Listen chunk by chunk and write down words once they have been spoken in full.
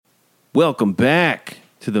Welcome back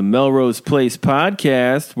to the Melrose Place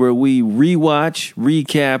podcast, where we rewatch,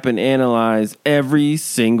 recap, and analyze every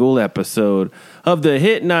single episode of the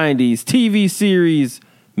hit 90s TV series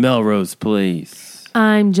Melrose Place.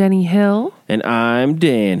 I'm Jenny Hill. And I'm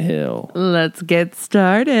Dan Hill. Let's get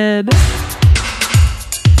started.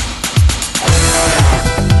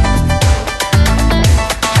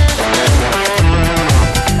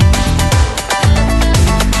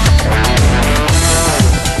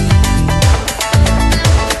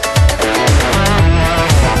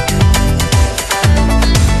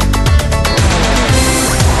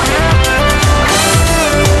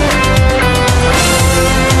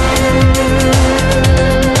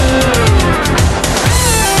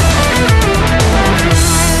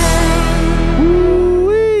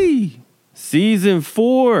 Season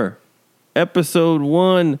 4, Episode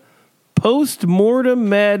 1, Postmortem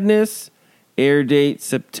Madness, air date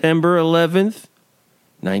September 11th,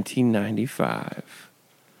 1995.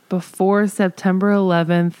 Before September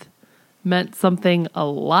 11th meant something a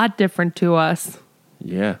lot different to us.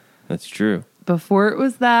 Yeah, that's true. Before it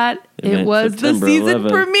was that, it was September the season 11th.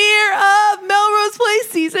 premiere of Melrose Place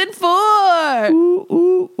Season 4. Ooh,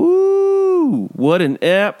 ooh, ooh. What an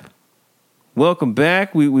ep. Welcome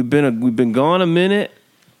back. We've been gone a minute.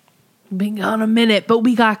 Been gone a minute, but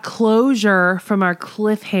we got closure from our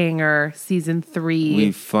cliffhanger Season 3.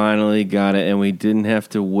 We finally got it, and we didn't have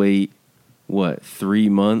to wait, 3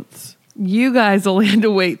 months? You guys only had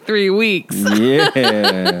to wait 3 weeks.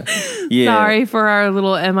 Yeah. Sorry for our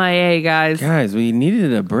little MIA, guys. Guys, we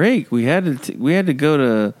needed a break. We had to go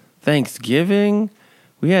to Thanksgiving.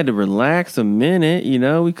 We had to relax a minute,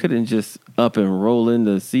 We couldn't just up and roll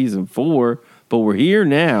into Season 4, but we're here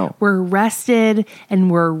now. We're rested and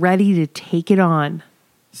we're ready to take it on.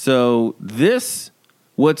 So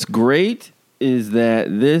what's great is that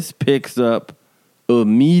this picks up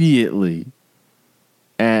immediately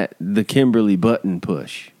at the Kimberly button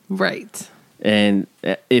push. Right. And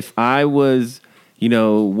if I was,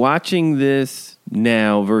 watching this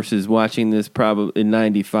now versus watching this probably in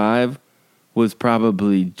 95 was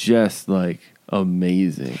probably just like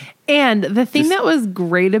amazing. And the thing that was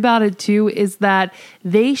great about it too is that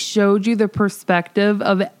they showed you the perspective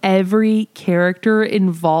of every character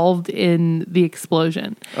involved in the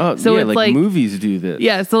explosion. Oh, so yeah, it's like movies do this.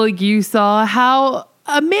 Yeah, so you saw how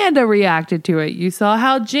Amanda reacted to it. You saw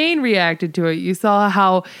how Jane reacted to it. You saw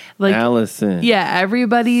how Allison. Yeah,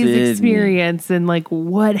 everybody's Sydney. experience and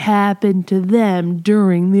what happened to them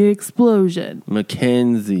during the explosion.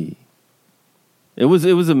 Mackenzie. It was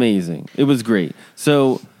amazing. It was great.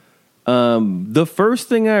 So the first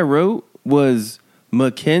thing I wrote was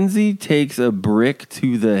Mackenzie takes a brick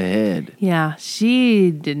to the head. Yeah,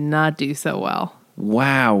 she did not do so well.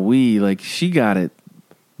 Wow, she got it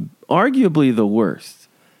arguably the worst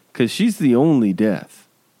because she's the only death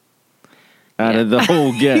out of the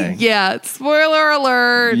whole gang. Yeah, spoiler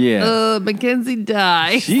alert. Yeah. Mackenzie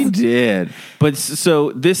died. She did. But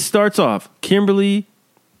so this starts off. Kimberly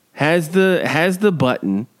has the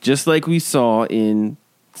button, just like we saw in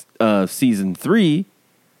Season 3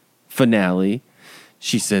 finale.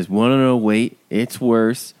 She says, no, wait, it's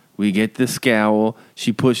worse. We get the scowl.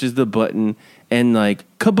 She pushes the button, and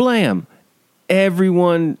kablam,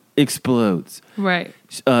 everyone explodes. Right.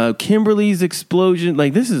 Kimberly's explosion,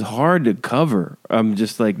 this is hard to cover. I'm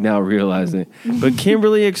just now realizing it. But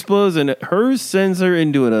Kimberly explodes, and hers sends her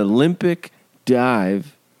into an Olympic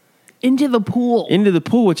dive. Into the pool,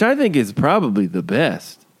 which I think is probably the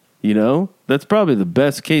best. That's probably the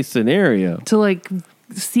best case scenario. To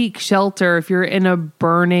seek shelter if you're in a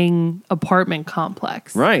burning apartment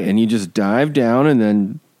complex. Right, and you just dive down and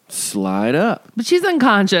then slide up. But she's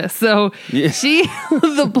unconscious, so yeah.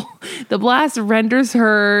 the blast renders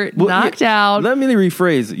her knocked out. Let me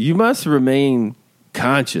rephrase. You must remain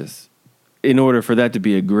conscious in order for that to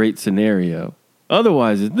be a great scenario.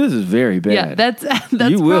 Otherwise, this is very bad. Yeah, that's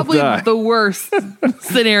probably the worst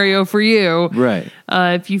scenario for you. Right.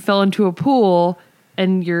 If you fell into a pool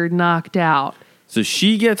and you're knocked out. So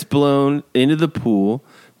she gets blown into the pool.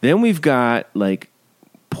 Then we've got,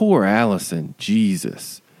 poor Allison.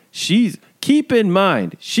 Jesus. Keep in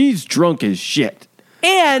mind, she's drunk as shit.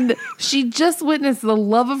 And she just witnessed the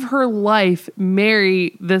love of her life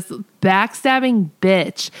marry this backstabbing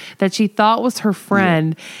bitch that she thought was her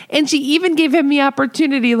friend. Yeah. And she even gave him the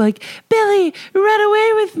opportunity, Billy, run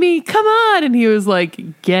away with me. Come on. And he was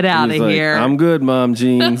like, get out of here. I'm good, Mom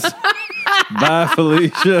Jeans. Bye,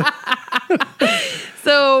 Felicia.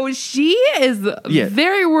 So she is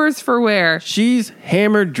very worse for wear. She's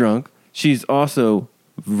hammered drunk. She's also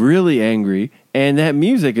really angry And that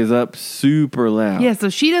music is up super loud. Yeah, so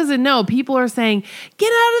she doesn't know. People are saying,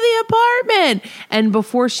 get out of the apartment. And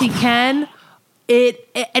before she can,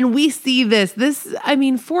 and we see this, I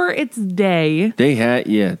mean, for its day.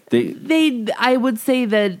 I would say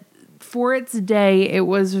that for its day, it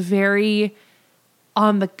was very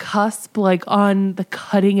on the cusp, like on the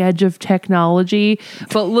cutting edge of technology.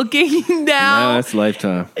 But looking now. No, that's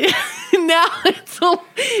Lifetime. Now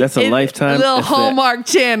that's a Lifetime little effect. Hallmark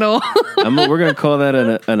channel. We're gonna call that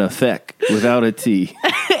an effect without a T.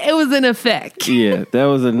 It was an effect. Yeah, that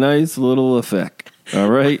was a nice little effect. All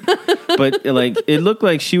right, but like it looked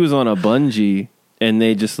like she was on a bungee and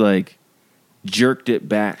they just like jerked it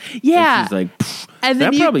back. Yeah, and she's like. Pfft. And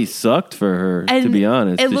that probably sucked for her, to be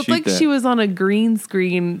honest. It looked like she was on a green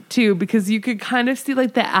screen, too, because you could kind of see,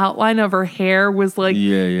 like, the outline of her hair was, like,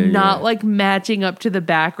 not, like, matching up to the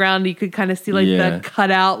background. You could kind of see, like, the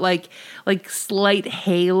cutout, like slight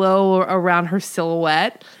halo around her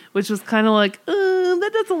silhouette, which was kind of like,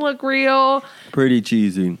 that doesn't look real. Pretty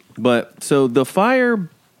cheesy. But, so the fire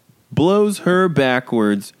blows her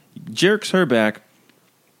backwards, jerks her back,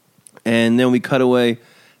 and then we cut away.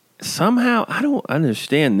 Somehow, I don't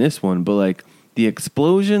understand this one, but like the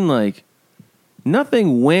explosion, like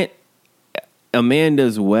nothing went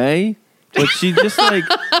Amanda's way, but she just like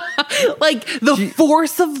like the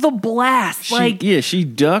force of the blast. She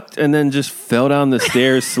ducked and then just fell down the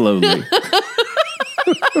stairs slowly.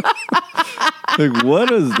 Like,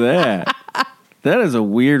 what is that? That is a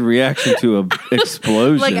weird reaction to an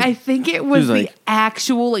explosion. Like, I think it was the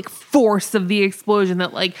actual, like, force of the explosion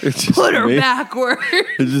that, like, put her backward.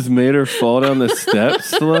 It just made her fall down the steps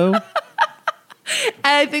slow. And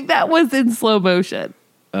I think that was in slow motion.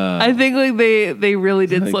 I think, like, they really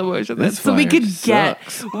did slow motion. So we could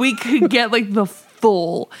get, like, the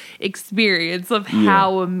full experience of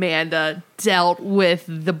how Amanda dealt with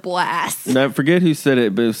the blast. And I forget who said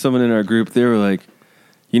it, but it was someone in our group. They were like,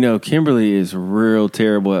 you know, Kimberly is real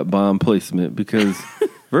terrible at bomb placement because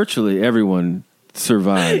virtually everyone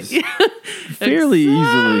survives fairly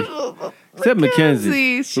easily. Except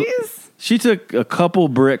Mackenzie. She took a couple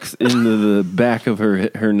bricks into the back of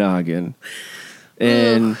her noggin.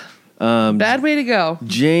 And bad way to go.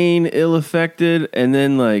 Jane ill-affected, and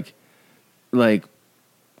then like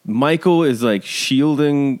Michael is like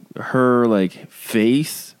shielding her like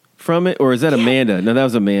face from it, or is that Amanda? No, that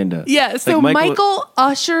was Amanda. Yeah, so like Michael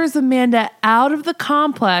ushers Amanda out of the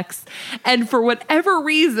complex, and for whatever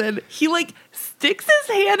reason, he like sticks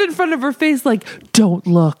his hand in front of her face like, don't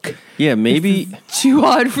look. Yeah, maybe too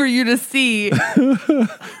odd for you to see.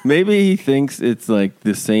 Maybe he thinks it's like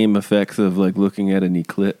the same effects of like looking at an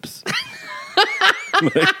eclipse.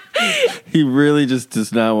 Like, he really just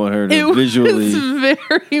does not want her to visually. It's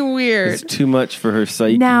very weird. It's too much for her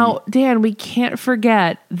psyche. Now, Dan, we can't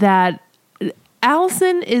forget that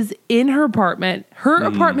Allison is in her apartment. Her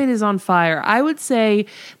apartment is on fire. I would say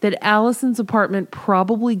that Allison's apartment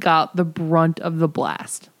probably got the brunt of the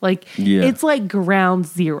blast. Like, it's like ground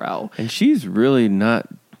zero. And she's really not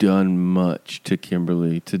done much to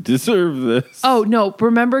Kimberly to deserve this. Oh, no.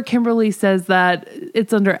 Remember, Kimberly says that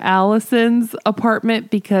it's under Allison's apartment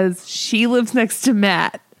because she lives next to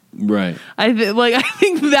Matt. Right. I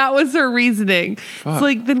think that was her reasoning. Fuck. It's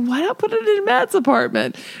like, then why not put it in Matt's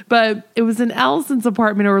apartment? But it was in Allison's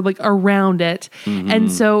apartment or like around it. Mm-hmm.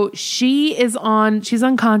 And so she's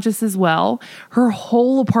unconscious as well. Her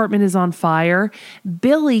whole apartment is on fire.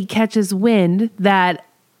 Billy catches wind that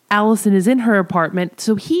Allison is in her apartment,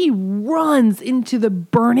 so he runs into the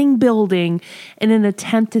burning building in an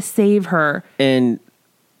attempt to save her. And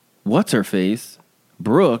what's her face?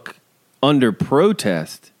 Brooke, under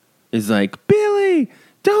protest, is like, Billy,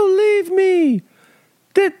 don't leave me.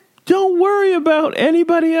 Don't worry about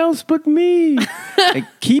anybody else but me. Like,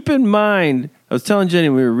 keep in mind, I was telling Jenny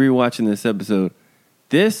we were rewatching this episode,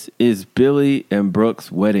 this is Billy and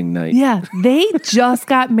Brooke's wedding night. Yeah, they just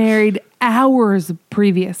got married hours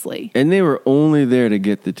previously. And they were only there to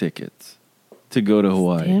get the tickets to go to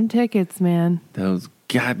Hawaii. Damn tickets, man. Those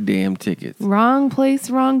goddamn tickets. Wrong place,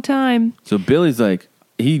 wrong time. So Billy's like,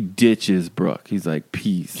 he ditches Brooke. He's like,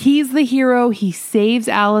 peace. He's the hero. He saves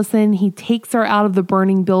Allison. He takes her out of the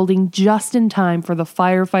burning building just in time for the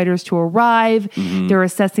firefighters to arrive. Mm-hmm. They're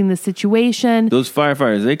assessing the situation. Those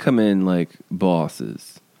firefighters, they come in like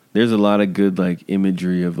bosses. There's a lot of good like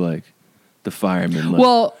imagery of like the firemen.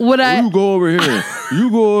 Like, you go over here.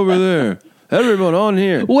 You go over there. Everyone on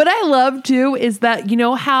here. What I love too is that, you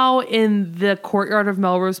know how in the courtyard of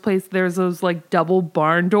Melrose Place there's those like double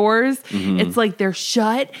barn doors? Mm-hmm. It's like they're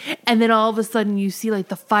shut, and then all of a sudden you see like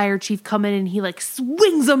the fire chief come in and he like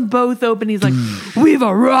swings them both open. He's like, we've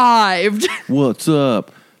arrived. What's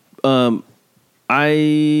up?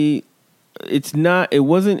 It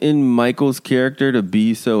wasn't in Michael's character to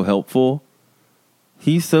be so helpful.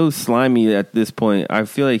 He's so slimy at this point. I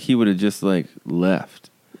feel like he would have just like left.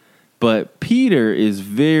 But Peter is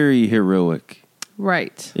very heroic.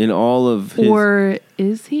 Right. In all of his... Or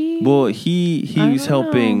is he? Well, he was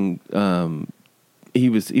helping... He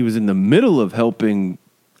was in the middle of helping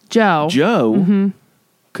Joe.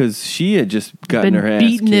 Because she had just gotten her ass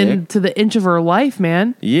beaten kicked. into the inch of her life,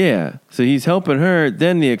 man. Yeah. So he's helping her.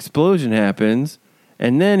 Then the explosion happens.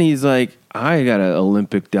 And then he's like, I got to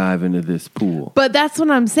Olympic dive into this pool. But that's what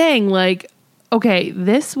I'm saying. Like, okay,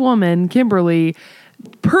 this woman, Kimberly,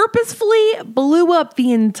 purposefully blew up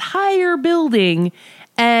the entire building,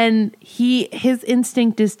 and his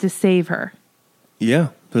instinct is to save her. Yeah,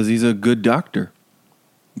 because he's a good doctor.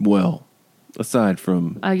 Well, aside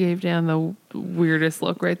from... I gave Dan the weirdest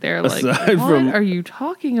look right there. Like, Aside what from- are you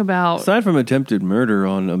talking about? Aside from attempted murder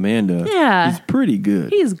on Amanda, Yeah. he's pretty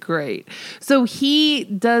good. He's great. So he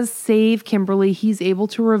does save Kimberly. He's able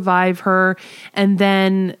to revive her. And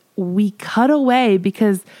then we cut away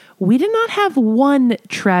because we did not have one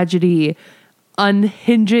tragedy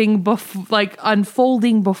unfolding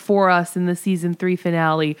before us in the season 3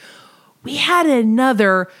 finale. We had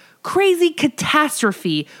another crazy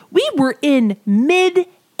catastrophe. We were in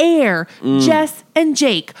mid-air, Jess and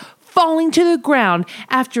Jake falling to the ground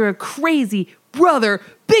after a crazy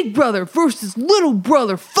big brother versus little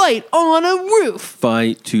brother fight on a roof.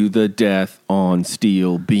 Fight to the death on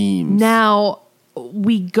steel beams. Now,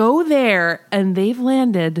 we go there and they've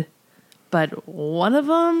landed, but one of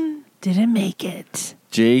them didn't make it.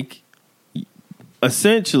 Jake,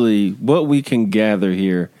 essentially, what we can gather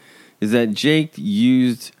here is that Jake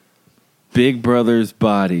used Big Brother's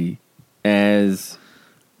body as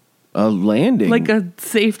a landing. Like a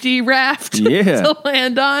safety raft to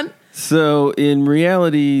land on. So in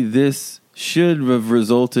reality, this should have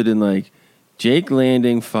resulted in like Jake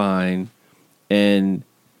landing fine and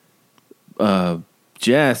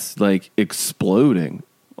Jess like exploding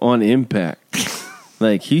on impact.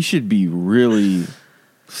 Like he should be really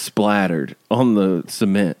splattered on the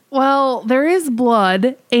cement. Well, there is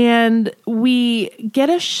blood, and we get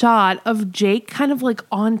a shot of Jake kind of like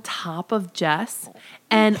on top of Jess,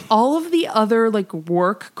 and all of the other like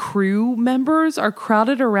work crew members are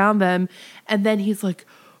crowded around them, and then he's like,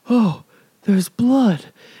 "Oh, there's blood.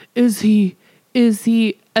 Is he?"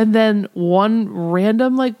 And then one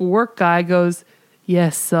random like work guy goes,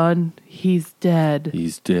 "Yes, son, he's dead."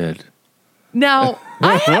 He's dead. Now,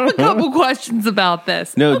 I have a couple questions about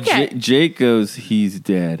this. No, okay. Jake goes, he's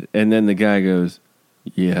dead. And then the guy goes,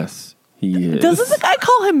 yes, he is. Doesn't the guy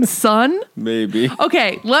call him son? Maybe.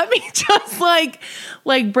 Okay, let me just like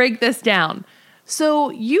break this down. So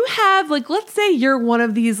you have like, let's say you're one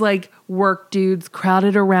of these like work dudes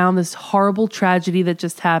crowded around this horrible tragedy that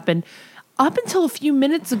just happened. Up until a few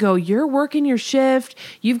minutes ago, you're working your shift.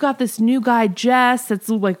 You've got this new guy, Jess, that's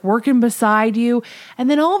like working beside you. And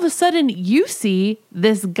then all of a sudden you see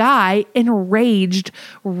this guy enraged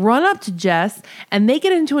run up to Jess and they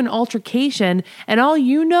get into an altercation. And all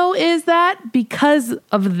you know is that because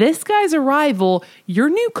of this guy's arrival, your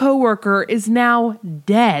new coworker is now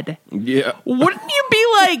dead. Yeah. Wouldn't you be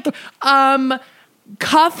like,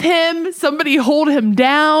 cuff him, somebody hold him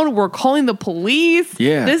down, we're calling the police?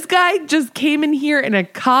 Yeah. This guy just came in here and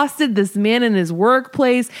accosted this man in his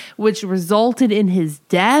workplace, which resulted in his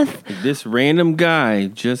death. This random guy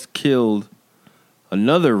just killed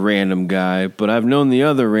another random guy, but I've known the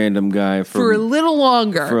other random guy for a little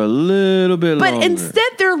longer. For a little bit longer. But instead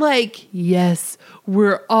they're like, yes,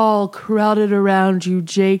 we're all crowded around you,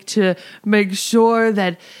 Jake, to make sure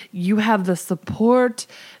that you have the support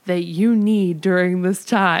that you need during this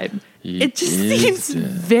time. It just seems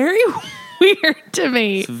very weird to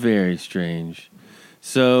me. It's very strange.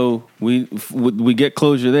 So we get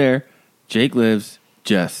closure there. Jake lives.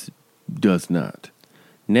 Jess does not.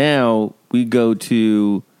 Now we go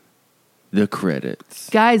to the credits.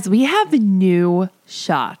 Guys, we have new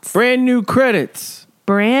shots. Brand new credits.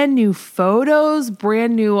 Brand new photos.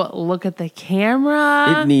 Brand new look at the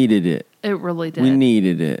camera. It needed it. It really did. We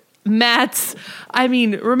needed it.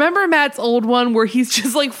 Remember Matt's old one where he's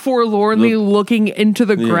just like forlornly looking into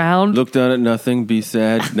the ground? Look down at nothing, be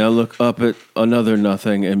sad. Now look up at another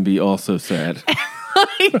nothing and be also sad.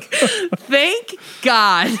 Like, thank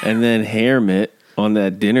God. And then Hermit on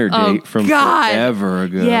that dinner date from forever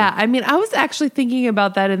ago. Yeah, I was actually thinking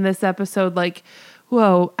about that in this episode. Like,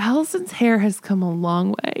 whoa, Allison's hair has come a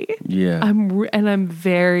long way. Yeah. I'm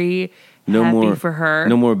very happy for her.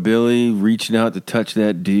 No more Billy reaching out to touch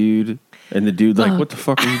that dude. And the dude like, what the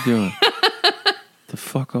fuck are you doing? The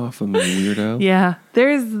fuck off of me, weirdo. Yeah,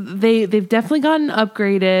 they've definitely gotten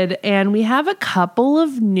upgraded, and we have a couple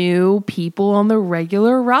of new people on the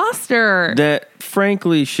regular roster. That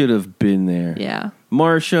frankly should have been there. Yeah.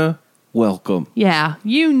 Marsha, welcome. Yeah,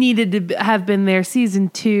 you needed to have been there season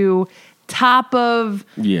 2, top of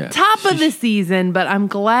the season, but I'm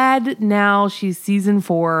glad now she's season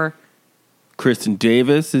 4. Kristen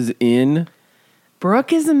Davis is in.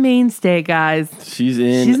 Brooke is a mainstay, guys. She's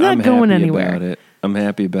in. She's not going anywhere. About it. I'm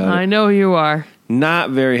happy about it. I know you are.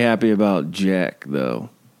 Not very happy about Jack,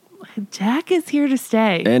 though. Jack is here to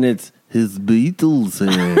stay. And it's his Beatles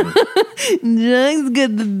hair. Jack's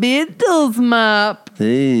got the Beatles mop.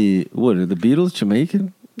 Hey, what are the Beatles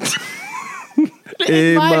Jamaican?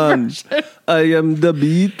 Hey, man. Version. I am the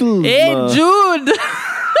Beatles. Hey, Jude.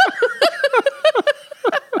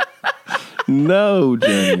 No,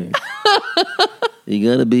 Jenny. You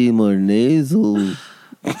gotta be more nasal.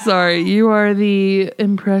 Sorry, you are the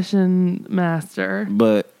impression master.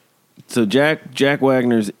 But so Jack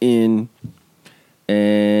Wagner's in,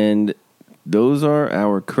 and those are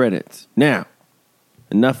our credits. Now,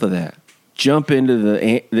 enough of that. Jump into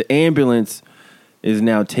the ambulance is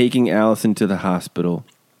now taking Allison to the hospital.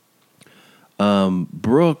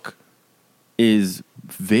 Brooke is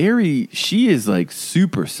she is like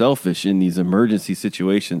super selfish in these emergency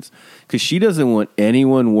situations because she doesn't want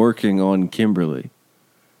anyone working on Kimberly.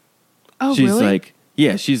 Oh, she's really?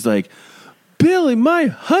 She's like, Billy, my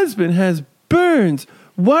husband has burns.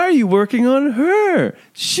 Why are you working on her?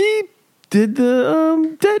 She did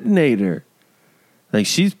the detonator. Like,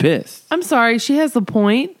 she's pissed. I'm sorry, she has a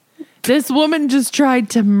point. This woman just tried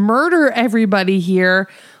to murder everybody here.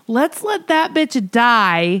 Let's let that bitch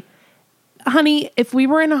die. Honey, if we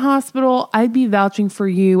were in a hospital, I'd be vouching for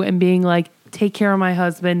you and being like, take care of my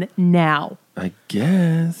husband now. I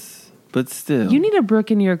guess. But still. You need a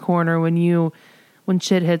Brooke in your corner when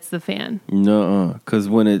shit hits the fan. Nuh-uh. Because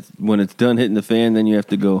when it's done hitting the fan, then you have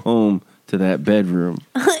to go home to that bedroom.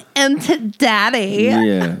 And to daddy.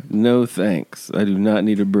 Yeah. No thanks. I do not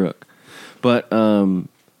need a Brooke. But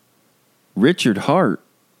Richard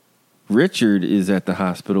is at the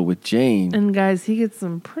hospital with Jane. And guys, he gets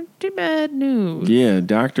some pretty bad news. Yeah,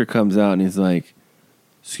 doctor comes out and he's like,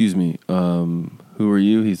 excuse me, who are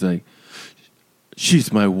you? He's like,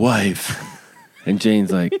 she's my wife. And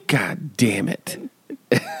Jane's like, God damn it.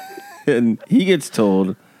 And he gets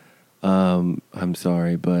told, I'm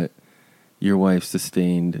sorry, but your wife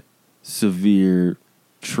sustained severe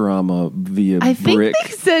trauma via brick. I think they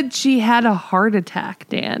said she had a heart attack,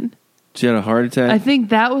 Dan. She had a heart attack? I think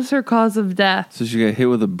that was her cause of death. So she got hit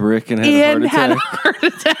with a brick and had a heart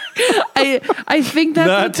attack? I think that's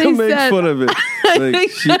Not what they to make said. fun of it. Like,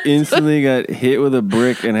 she instantly got hit with a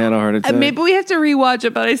brick and had a heart attack. Maybe we have to rewatch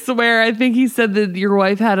it, but I swear I think he said that your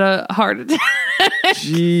wife had a heart attack.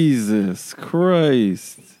 Jesus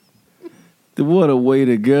Christ. What a way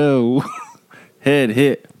to go. Head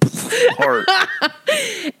hit. Heart.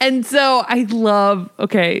 And so I love,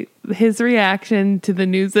 his reaction to the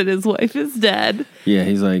news that his wife is dead. Yeah,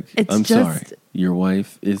 he's like, I'm sorry. Your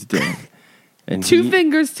wife is dead. And two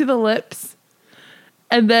fingers to the lips.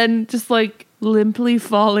 And then just like limply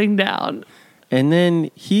falling down. And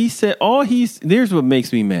then he said, there's what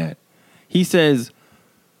makes me mad. He says,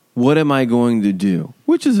 what am I going to do?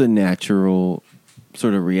 Which is a natural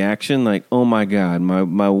sort of reaction. Like, oh my God,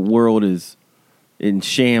 my world is in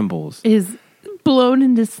shambles. Is blown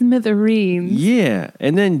into smithereens. Yeah.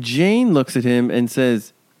 And then Jane looks at him and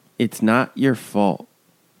says, it's not your fault.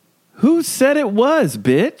 Who said it was,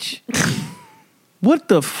 bitch? What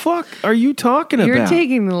the fuck are you talking about? You're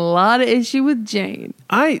taking a lot of issue with Jane.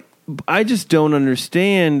 I just don't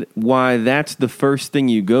understand why that's the first thing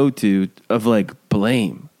you go to of like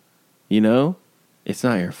blame. You know? It's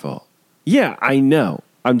not your fault. Yeah, I know.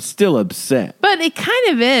 I'm still upset. But it kind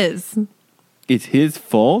of is. It's his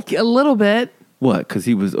fault? A little bit. What, because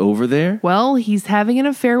he was over there? Well, he's having an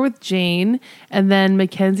affair with Jane, and then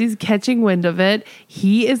Mackenzie's catching wind of it.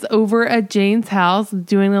 He is over at Jane's house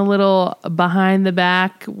doing a little behind the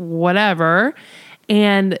back whatever,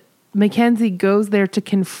 and Mackenzie goes there to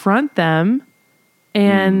confront them,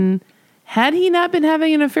 and had he not been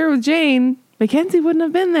having an affair with Jane, Mackenzie wouldn't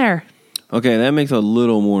have been there. Okay, that makes a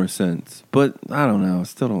little more sense, but I don't know. I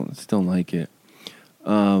still don't like it.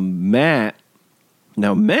 Matt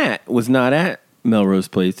was not at Melrose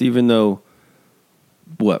Place, even though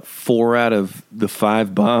 4 out of the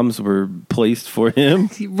 5 bombs were placed for him.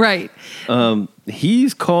 Right.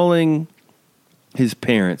 He's calling his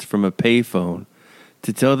parents from a payphone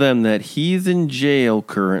to tell them that he's in jail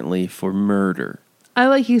currently for murder. I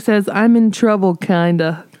like he says, I'm in trouble,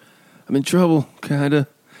 kinda. I'm in trouble, kinda.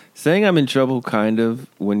 Saying I'm in trouble, kind of,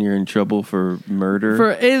 when you're in trouble for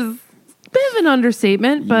murder. Is a bit of an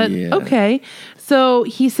understatement, but Yeah. okay. So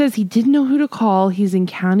he says he didn't know who to call. He's in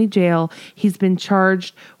county jail. He's been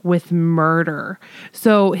charged with murder.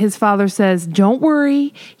 So his father says, don't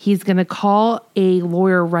worry. He's going to call a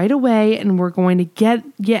lawyer right away, and we're going to get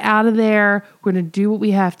out of there. We're going to do what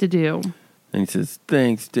we have to do. And he says,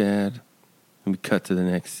 thanks, Dad. And we cut to the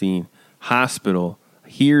next scene. Hospital.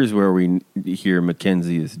 Here's where we hear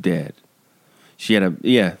Mackenzie is dead. She had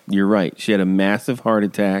you're right. She had a massive heart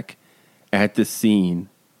attack at the scene.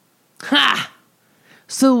 Ha!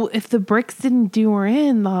 So if the bricks didn't do her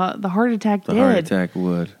in, the heart attack did. The heart attack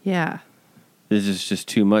would. Yeah. This is just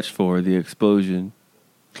too much for her, the explosion.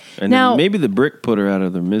 And now, then maybe the brick put her out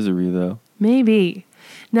of their misery, though. Maybe.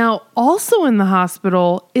 Now, also in the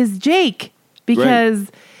hospital is Jake.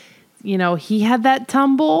 Because, he had that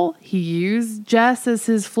tumble. He used Jess as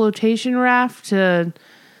his flotation raft to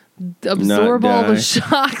absorb all the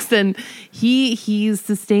shocks. And he's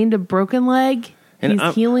sustained a broken leg. And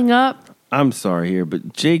he's healing up. I'm sorry here,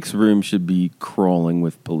 but Jake's room should be crawling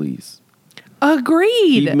with police.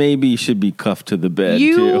 Agreed. He maybe should be cuffed to the bed,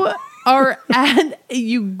 you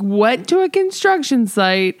went to a construction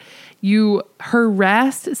site. You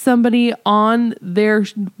harassed somebody on their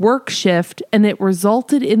work shift, and it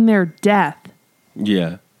resulted in their death.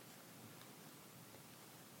 Yeah.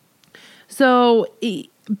 So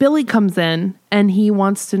Billy comes in, and he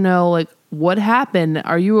wants to know, what happened?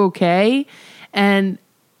 Are you okay? And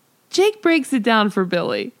Jake breaks it down for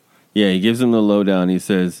Billy. Yeah, he gives him the lowdown. He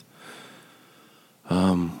says,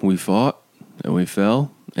 we fought, and we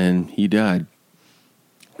fell, and he died.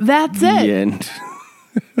 That's the it. End.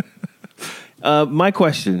 My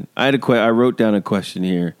question, I wrote down a question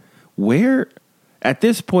here. Where, at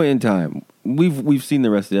this point in time, we've seen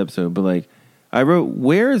the rest of the episode, but I wrote,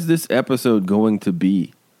 where is this episode going to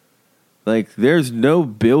be? There's no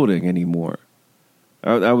building anymore.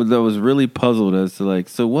 I was really puzzled as to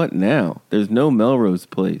so what now? There's no Melrose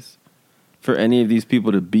Place for any of these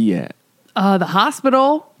people to be at. The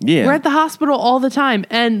hospital. Yeah. We're at the hospital all the time,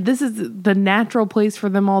 and this is the natural place for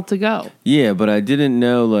them all to go. Yeah, but I didn't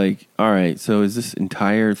know, all right, so is this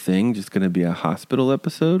entire thing just going to be a hospital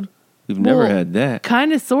episode? We've never had that.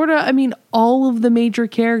 Kind of, sort of. I mean, all of the major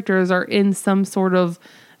characters are in some sort of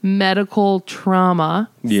medical trauma,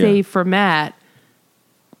 save for Matt.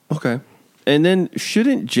 Okay. And then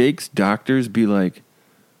shouldn't Jake's doctors be like,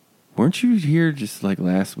 weren't you here just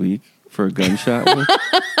last week for a gunshot wound?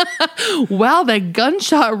 Wow, that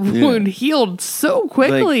gunshot wound healed so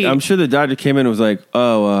quickly. I'm sure the doctor came in and was like,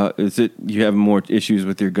 oh, is it you have more issues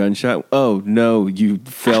with your gunshot? Oh, no, you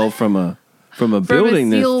fell from a building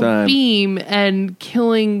this time. Beam and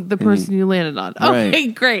killing the person you landed on. Okay,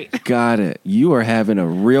 right. Great. Got it. You are having a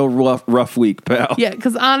real rough week, pal. Yeah,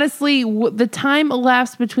 because honestly, the time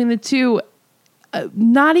elapsed between the two,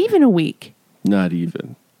 not even a week. Not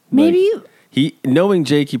even. Maybe... knowing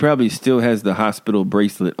Jake, he probably still has the hospital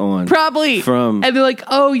bracelet on. Probably. And they're like,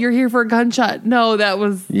 oh, you're here for a gunshot. No, that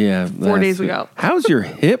was 4 days ago. How's your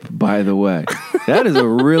hip, by the way? That is a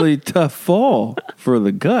really tough fall for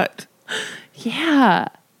the gut. Yeah.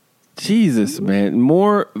 Jesus, man.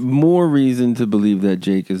 More reason to believe that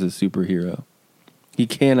Jake is a superhero. He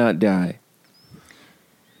cannot die.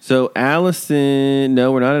 So Allison,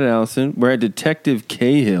 no, we're not at Allison. We're at Detective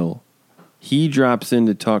Cahill. He drops in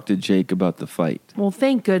to talk to Jake about the fight. Well,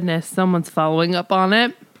 thank goodness someone's following up on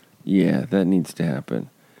it. Yeah, that needs to happen.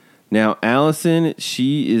 Now, Allison,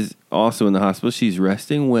 she is also in the hospital. She's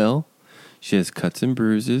resting well. She has cuts and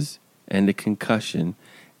bruises and a concussion.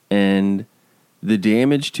 And the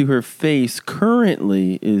damage to her face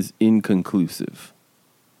currently is inconclusive.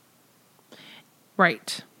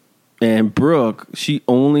 Right. And Brooke, she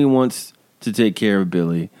only wants to take care of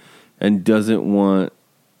Billy and doesn't want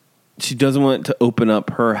to open up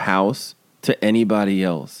her house to anybody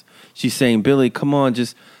else. She's saying, Billy, come on,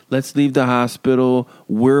 just let's leave the hospital.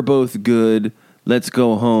 We're both good. Let's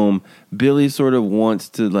go home. Billy sort of wants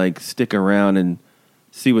to stick around and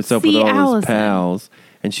see what's up with all Allison. his pals.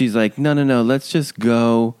 And she's like, no, let's just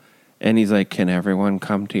go. And he's like, can everyone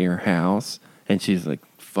come to your house? And she's like,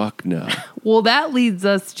 fuck no. Well, that leads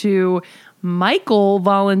us to Michael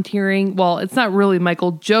volunteering. Well, it's not really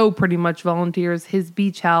Michael. Joe pretty much volunteers his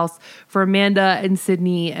beach house for Amanda and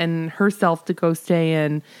Sydney and herself to go stay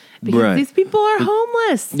in because these people are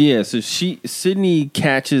homeless. Yeah, so Sydney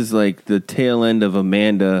catches the tail end of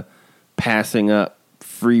Amanda passing up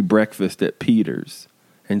free breakfast at Peter's.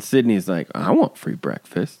 And Sydney's like, I want free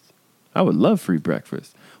breakfast. I would love free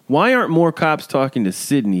breakfast. Why aren't more cops talking to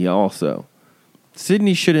Sydney also?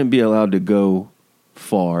 Sydney shouldn't be allowed to go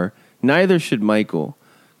far. Neither should Michael.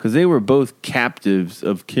 Because they were both captives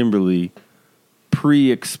of Kimberly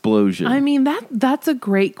pre-explosion. I mean, that's a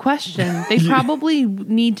great question. They probably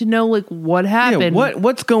need to know like what happened. Yeah,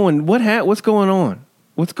 what's going on?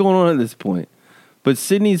 What's going on at this point? But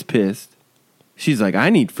Sydney's pissed. She's like, I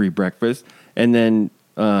need free breakfast. And then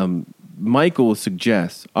Michael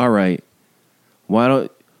suggests, all right, why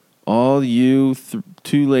don't all you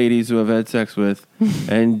two ladies who I've had sex with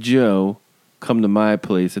and Joe come to my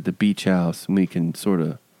place at the beach house and we can sort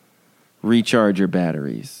of recharge your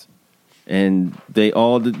batteries. And they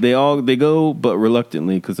go, but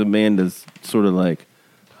reluctantly, because Amanda's sort of like,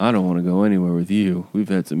 I don't want to go anywhere with you. We've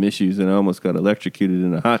had some issues, and I almost got electrocuted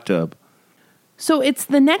in a hot tub. So it's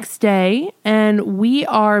the next day, and we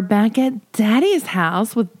are back at Daddy's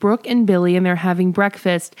house with Brooke and Billy, and they're having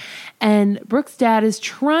breakfast. And Brooke's dad is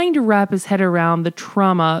trying to wrap his head around the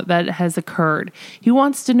trauma that has occurred. He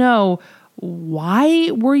wants to know, why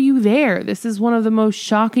were you there? This is one of the most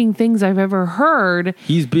shocking things I've ever heard.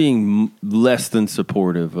 He's being less than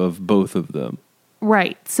supportive of both of them.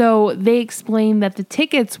 Right. So they explained that the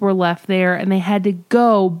tickets were left there and they had to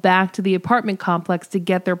go back to the apartment complex to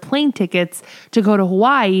get their plane tickets to go to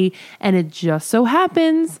Hawaii. And it just so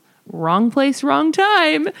happens, wrong place, wrong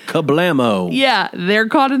time. Kablamo. Yeah, they're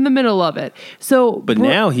caught in the middle of it. So, but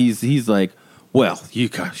now he's like, well, you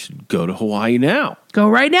guys should go to Hawaii now. Go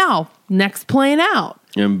right now. Next plane out.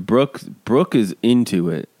 And Brooke is into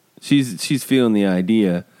it. She's feeling the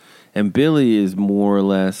idea. And Billy is more or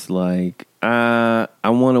less like, I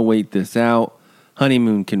want to wait this out.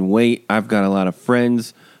 Honeymoon can wait. I've got a lot of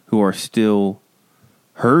friends who are still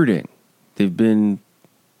hurting. They've been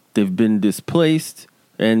displaced,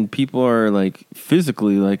 and people are like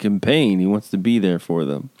physically like in pain. He wants to be there for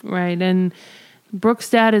them. Right. And Brooke's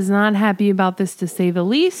dad is not happy about this, to say the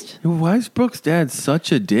least. Why is Brooke's dad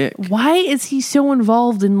such a dick? Why is he so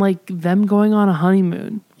involved in like them going on a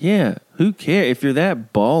honeymoon? Yeah, who cares? If you're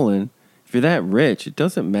that ballin', if you're that rich, it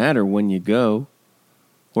doesn't matter when you go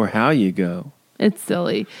or how you go. It's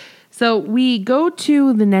silly. So we go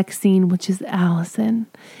to the next scene, which is Allison,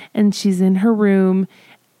 and she's in her room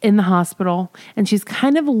in the hospital, and she's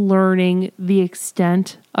kind of learning the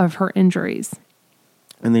extent of her injuries.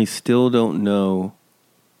 And they still don't know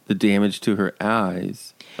the damage to her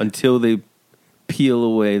eyes until they peel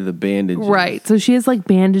away the bandages. Right. So she has like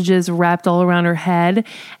bandages wrapped all around her head,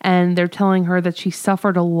 and they're telling her that she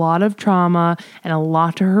suffered a lot of trauma and a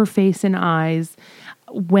lot to her face and eyes.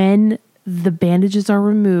 When the bandages are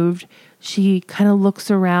removed, she kind of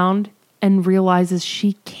looks around and realizes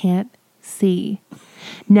she can't see.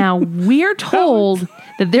 Now, we're told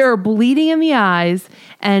that there are bleeding in the eyes,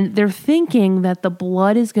 and they're thinking that the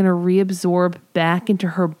blood is going to reabsorb back into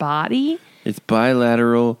her body. It's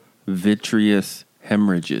bilateral vitreous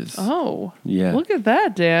hemorrhages. Oh, yeah. Look at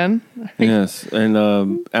that, Dan. Yes, and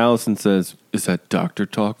Allison says, "Is that doctor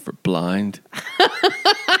talk for blind?"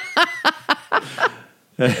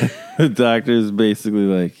 The doctor is basically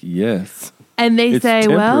like, "Yes." And they say,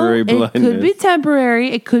 well, blindness. It could be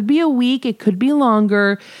temporary. It could be a week. It could be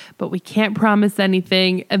longer, but we can't promise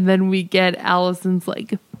anything. And then we get Allison's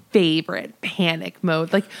like favorite panic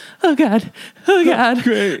mode. Like, oh God, oh God,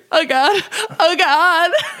 Great. oh God, oh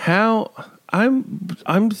God. How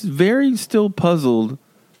I'm very still puzzled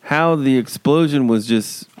how the explosion was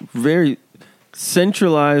just very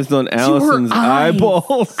centralized on Allison's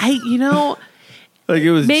eyeballs. Like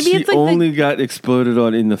it was, maybe she only got exploded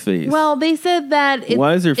on in the face. Well, they said that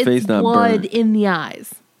why is her face not blood burned? in the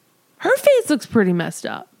eyes. Her face looks pretty messed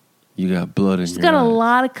up. You got blood in your eyes. She's got a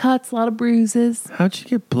lot of cuts, a lot of bruises. How'd she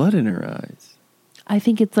get blood in her eyes? I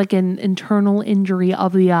think it's like an internal injury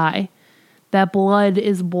of the eye. That blood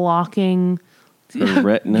is blocking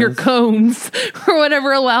your cones or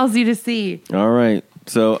whatever allows you to see. All right.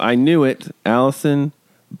 So I knew it. Allison,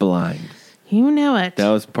 blind. You knew it.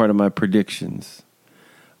 That was part of my predictions.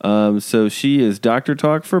 So she is doctor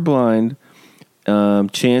talk for blind,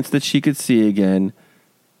 chance that she could see again,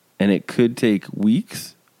 and it could take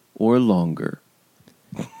weeks or longer.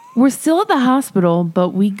 We're still at the hospital, but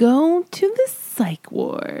we go to the psych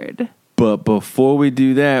ward. But before we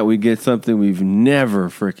do that, we get something we've never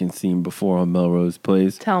freaking seen before on Melrose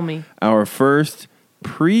Place. Tell me. Our first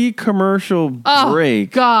pre-commercial break.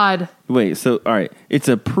 Oh, God. Wait, so, all right. It's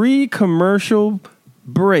a pre-commercial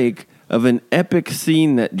break of an epic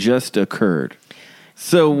scene that just occurred.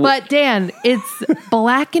 But Dan, it's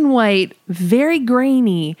black and white, very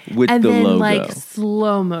grainy, with and the then logo. like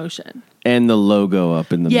slow motion. And the logo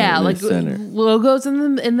up in the middle of the center. Logos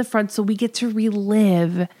in the front, so we get to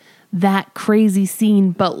relive that crazy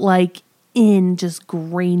scene, but like in just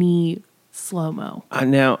grainy slow-mo.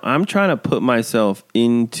 Now, I'm trying to put myself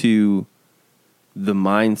into the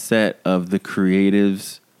mindset of the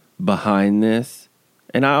creatives behind this.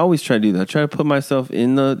 And I always try to do that. I try to put myself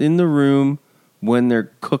in the room when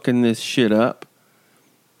they're cooking this shit up.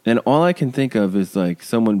 And all I can think of is like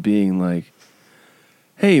someone being like,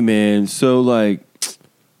 hey man, so like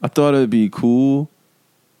I thought it'd be cool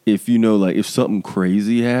if, you know, like if something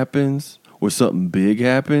crazy happens or something big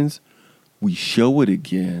happens, we show it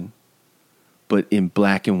again, but in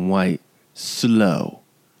black and white, slow,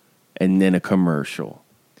 and then a commercial.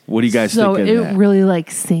 What do you guys think of that? So it really like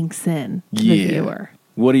sinks in to the viewer.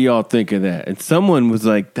 What do y'all think of that? And someone was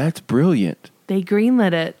like, that's brilliant. They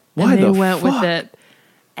greenlit it. Why and they the went fuck? with it.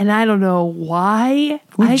 And I don't know why.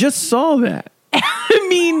 We just saw that. I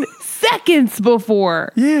mean, seconds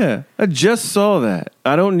before. Yeah, I just saw that.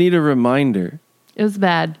 I don't need a reminder. It was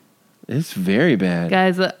bad. It's very bad.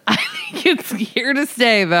 Guys, I think it's here to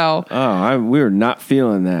stay, though. We're not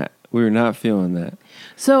feeling that. We're not feeling that.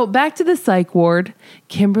 So back to the psych ward.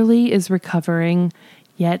 Kimberly is recovering,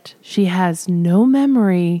 yet she has no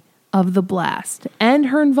memory of the blast and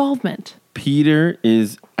her involvement. Peter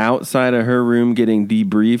is outside of her room getting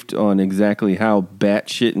debriefed on exactly how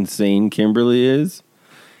batshit insane Kimberly is.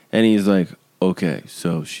 And he's like, okay,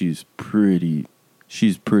 so she's pretty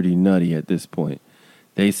nutty at this point.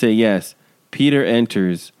 They say yes. Peter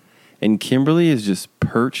enters, and Kimberly is just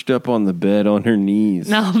perched up on the bed on her knees.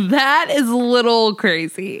 Now that is a little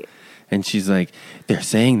crazy. And she's like, they're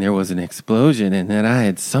saying there was an explosion and that I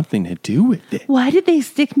had something to do with it. Why did they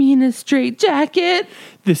stick me in a straitjacket?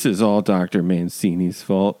 This is all Dr. Mancini's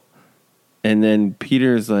fault. And then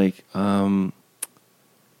Peter's like,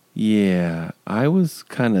 yeah, I was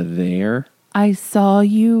kind of there. I saw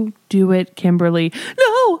you do it, Kimberly.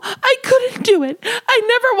 No, I couldn't do it. I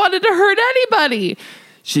never wanted to hurt anybody.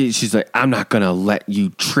 She's like, I'm not going to let you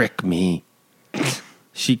trick me.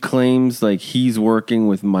 She claims like he's working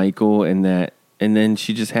with Michael and then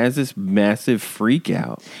she just has this massive freak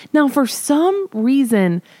out. Now, for some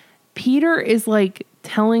reason, Peter is like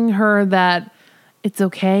telling her that it's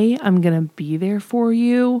okay. I'm going to be there for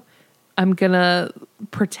you. I'm going to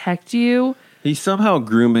protect you. He's somehow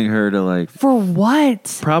grooming her to like... For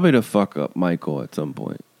what? Probably to fuck up Michael at some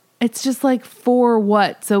point. It's just like, for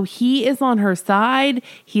what? So he is on her side.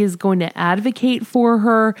 He is going to advocate for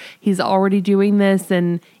her. He's already doing this,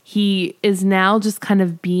 and he is now just kind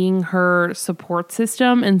of being her support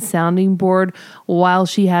system and sounding board while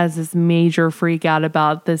she has this major freak out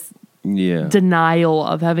about this denial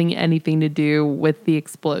of having anything to do with the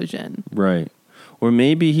explosion. Right. Or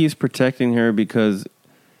maybe he's protecting her because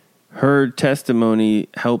her testimony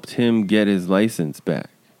helped him get his license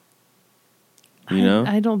back. You know?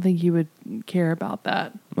 I don't think you would care about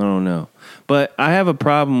that. I don't know. But I have a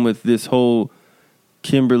problem with this whole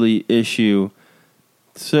Kimberly issue.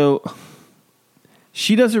 So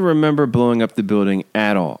she doesn't remember blowing up the building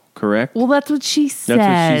at all, correct? Well, that's what she says.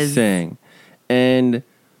 That's what she's saying. And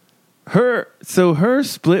her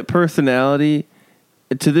split personality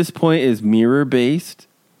to this point is mirror based.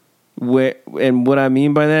 And what I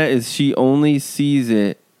mean by that is she only sees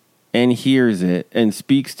it and hears it and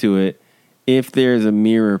speaks to it if there's a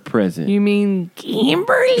mirror present. You mean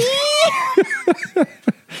Kimberly?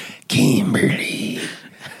 Kimberly.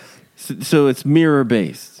 So it's mirror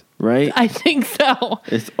based, right? I think so.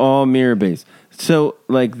 It's all mirror based. So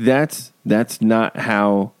like that's not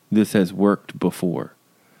how this has worked before.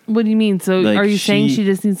 What do you mean? So like are you saying she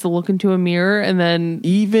just needs to look into a mirror and then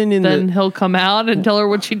he'll come out and tell her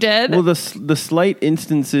what she did? Well, the slight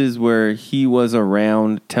instances where he was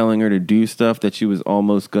around telling her to do stuff that she was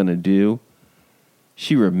almost going to do,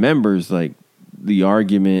 she remembers like the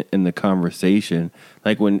argument and the conversation.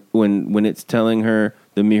 Like when it's telling her,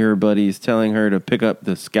 the mirror buddy is telling her to pick up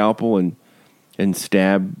the scalpel and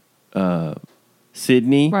stab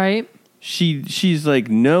Sydney. Right. She's like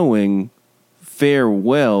knowing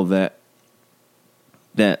farewell that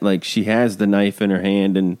like she has the knife in her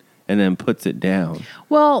hand and then puts it down.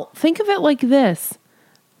 Well, think of it like this.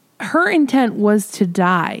 Her intent was to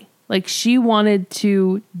die. Like she wanted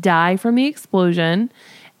to die from the explosion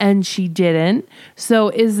and she didn't. So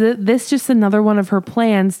is this just another one of her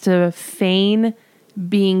plans to feign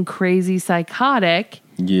being crazy psychotic?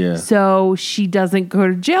 Yeah. So she doesn't go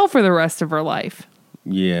to jail for the rest of her life.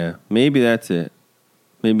 Yeah. Maybe that's it.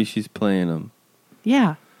 Maybe she's playing them.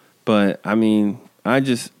 Yeah. But I mean, I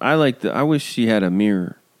wish she had a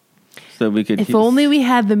mirror so we could. If only we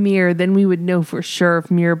had the mirror, then we would know for sure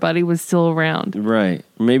if Mirror Buddy was still around. Right.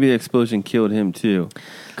 Maybe the explosion killed him too.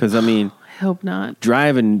 Because I mean, I hope not.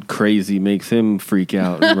 Driving crazy makes him freak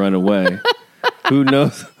out and run away. Who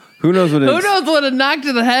knows? Who knows what? Who knows what a knock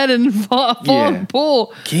to the head and fall in the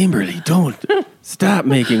pool? Kimberly, don't Stop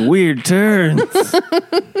making weird turns.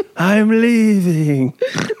 I'm leaving.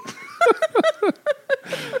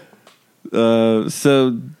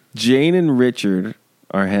 So Jane and Richard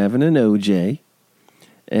are having an OJ,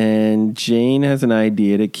 and Jane has an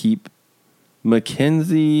idea to keep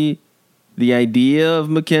the idea of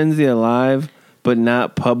Mackenzie alive, but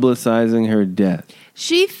not publicizing her death.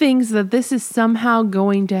 She thinks that this is somehow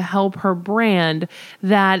going to help her brand,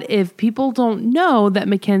 that if people don't know that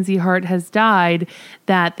Mackenzie Hart has died,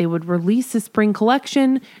 that they would release the spring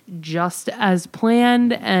collection just as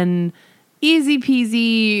planned, and easy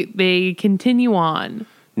peasy, they continue on.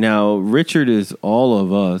 Now, Richard is all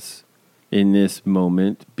of us in this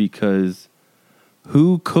moment, because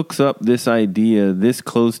who cooks up this idea this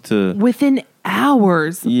close to... Within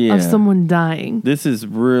hours of someone dying. This is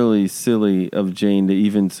really silly of Jane to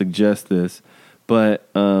even suggest this. But,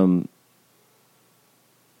 and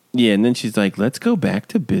then she's like, let's go back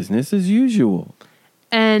to business as usual.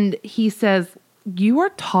 And he says, you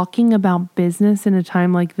are talking about business in a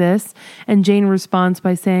time like this? And Jane responds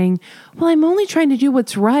by saying, well, I'm only trying to do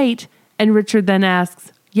what's right. And Richard then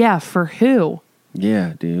asks, yeah, for who?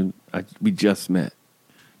 Yeah, dude. We just met.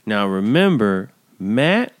 Now, remember,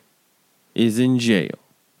 Matt is in jail,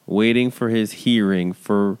 waiting for his hearing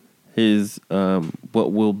for his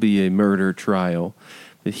what will be a murder trial.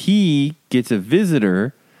 But he gets a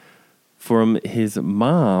visitor from his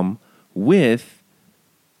mom with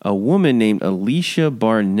a woman named Alicia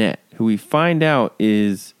Barnett, who we find out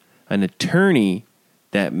is an attorney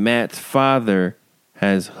that Matt's father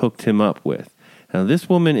has hooked him up with. Now, this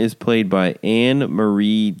woman is played by Anne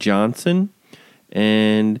Marie Johnson,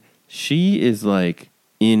 and she is like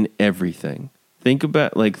in everything. Think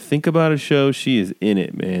about a show. She is in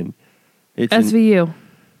it, man. It's SVU.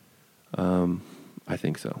 I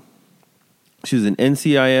think so. She was in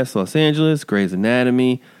NCIS Los Angeles, Grey's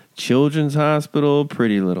Anatomy, Children's Hospital,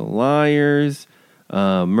 Pretty Little Liars,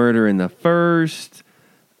 Murder in the First,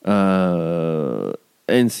 NCIS,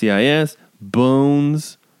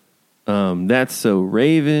 Bones, That's So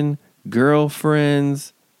Raven,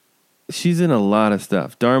 Girlfriends. She's in a lot of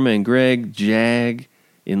stuff. Dharma and Greg, Jag,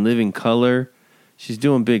 In Living Color. She's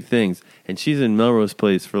doing big things. And she's in Melrose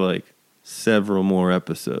Place for like several more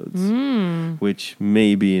episodes, which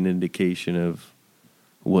may be an indication of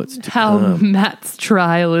what's to come. How Matt's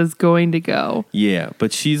trial is going to go. Yeah,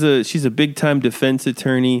 but she's a big time defense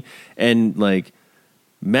attorney, and like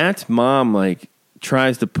Matt's mom like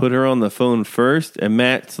tries to put her on the phone first, and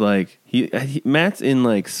Matt's like Matt's in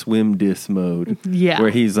like swim dis mode. Yeah,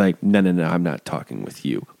 where he's like, no, I'm not talking with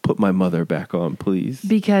you. Put my mother back on, please.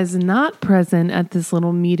 Because not present at this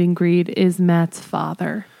little meet and greet is Matt's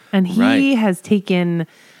father, and he has taken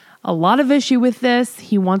a lot of issue with this.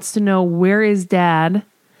 He wants to know where is Dad,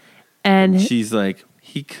 and she's like,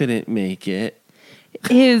 he couldn't make it.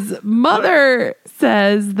 His mother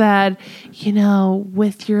says that,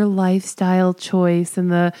 with your lifestyle choice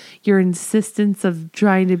and your insistence of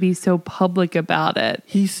trying to be so public about it,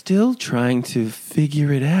 he's still trying to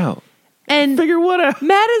figure it out. And figure what out?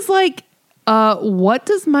 Matt is like, what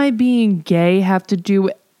does my being gay have to do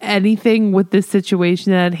with anything with this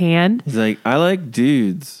situation at hand? He's like, I like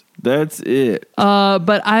dudes. That's it.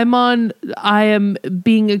 But I am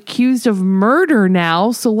being accused of murder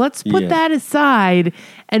now, so let's put that aside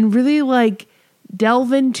and really like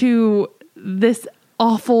delve into this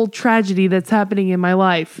awful tragedy that's happening in my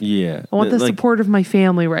life. Yeah. I want the support of my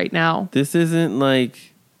family right now. This isn't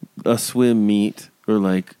like a swim meet or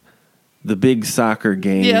like the big soccer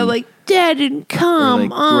game. Yeah, like Dad didn't come.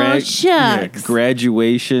 Like shucks. Yeah,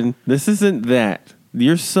 graduation. This isn't that.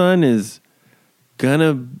 Your son is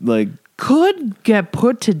gonna could get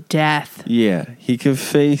put to death. Yeah, he could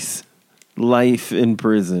face life in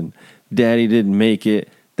prison. Daddy didn't make it.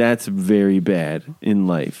 That's very bad in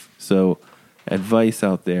life. So, advice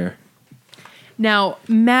out there. Now,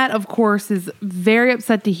 Matt, of course, is very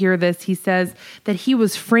upset to hear this. He says that he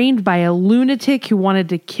was framed by a lunatic who wanted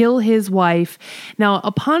to kill his wife. Now,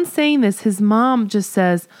 upon saying this, his mom just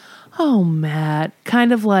says, "Oh, Matt,"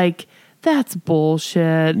 kind of like, that's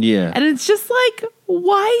bullshit. Yeah. And it's just like,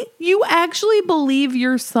 why? You actually believe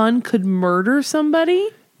your son could murder somebody?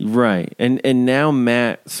 Right. And now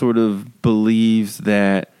Matt sort of believes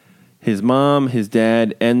that his mom, his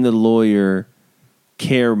dad, and the lawyer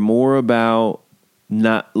care more about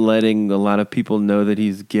not letting a lot of people know that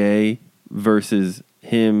he's gay versus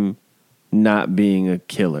him not being a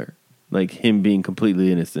killer. Like him being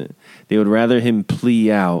completely innocent. They would rather him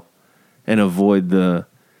plea out and avoid the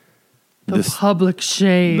The public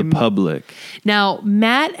shame. The public. Now,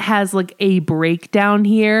 Matt has like a breakdown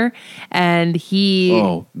here, and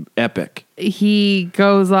epic. He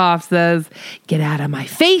goes off, says, "Get out of my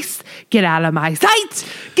face, get out of my sight,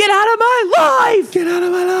 get out of my life, Get out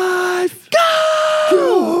of my life.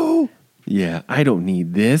 go!" Yeah, I don't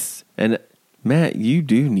need this. And Matt, you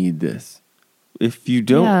do need this. If you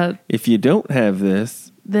don't have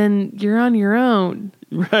this, then you're on your own.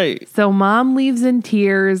 Right. So Mom leaves in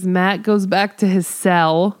tears. Matt goes back to his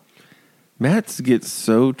cell. Matt gets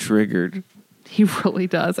so triggered. He really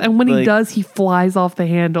does. And when he does, he flies off the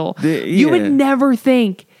handle. You would never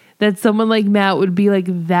think that someone like Matt would be like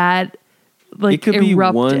that, like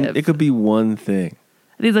eruptive. It could be one thing.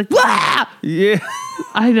 And he's like, "Wah!" Yeah.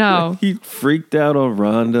 I know. He freaked out on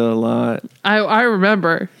Rhonda a lot. I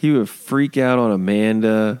remember. He would freak out on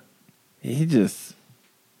Amanda.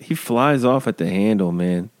 He flies off at the handle,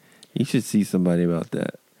 man. You should see somebody about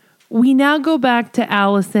that. We now go back to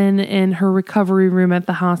Allison in her recovery room at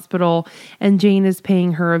the hospital, and Jane is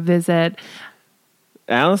paying her a visit.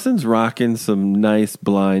 Allison's rocking some nice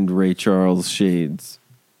blind Ray Charles shades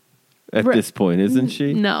at this point, isn't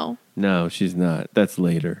she? No. No, she's not. That's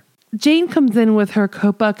later. Jane comes in with her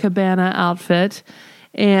Copacabana outfit,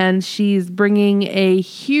 and she's bringing a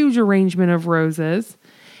huge arrangement of roses.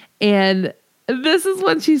 And this is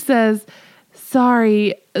when she says,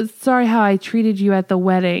 sorry how I treated you at the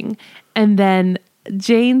wedding. And then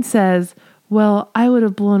Jane says, well, I would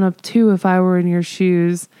have blown up too if I were in your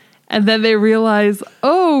shoes. And then they realize,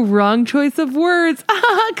 oh, wrong choice of words.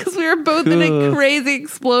 Because we were both in a crazy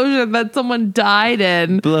explosion that someone died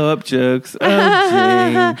in. Blow up jokes. Oh,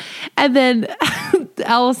 Jane. And then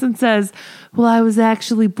Allison says, well, I was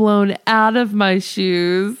actually blown out of my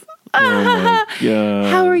shoes. Oh my God.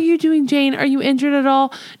 How are you doing, Jane? Are you injured at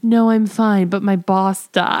all? No, I'm fine, but my boss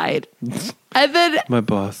died. And then my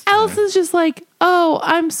boss Allison's just like, oh,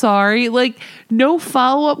 I'm sorry. Like, no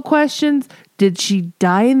follow-up questions. Did she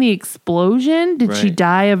die in the explosion? Did she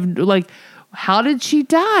die of, like, how did she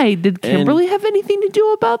die? Did Kimberly have anything to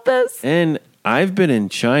do about this? And I've been in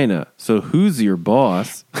China, so who's your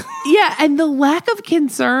boss? Yeah, and the lack of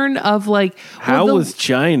concern of, like... How was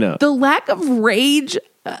China? The lack of rage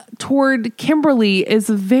toward Kimberly is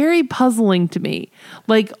very puzzling to me.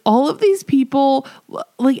 Like, all of these people...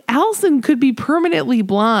 Like, Allison could be permanently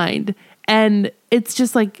blind, and it's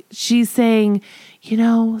just like she's saying... You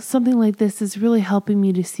know, something like this is really helping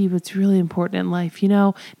me to see what's really important in life, you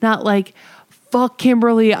know? Not like, fuck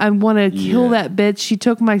Kimberly, I want to kill that bitch. She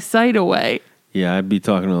took my sight away. Yeah, I'd be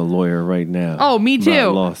talking to a lawyer right now. Oh, me too.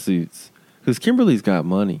 About lawsuits. Because Kimberly's got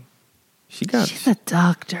money. She's a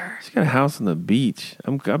doctor. She's got a house on the beach.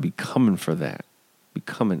 I'll be coming for that. Be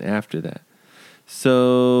coming after that.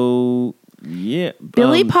 So... Yeah.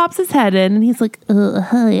 Billy pops his head in and he's like,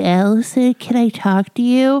 hi, Allison, can I talk to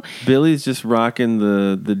you? Billy's just rocking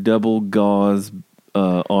the double gauze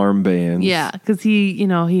armbands. Yeah, because he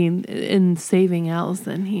in saving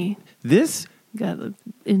Allison, he got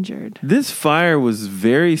injured. This fire was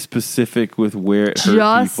very specific with where it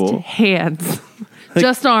hurt people. Just hands. Like,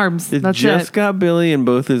 just arms. It just got Billy in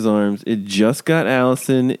both his arms. It just got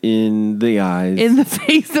Allison in the eyes. In the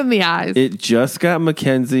face and the eyes. It just got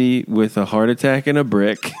Mackenzie with a heart attack and a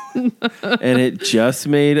brick. And it just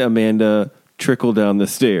made Amanda trickle down the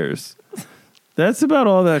stairs. That's about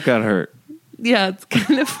all that got hurt. Yeah,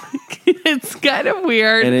 it's kind of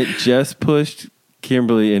weird. And it just pushed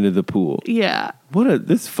Kimberly into the pool. Yeah.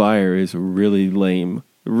 This fire is really lame.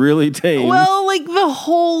 Really tame. Well, like the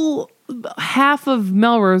whole half of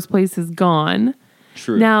Melrose Place is gone.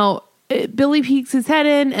 True. Now, Billy peeks his head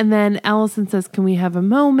in, and then Allison says, can we have a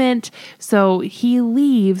moment? So he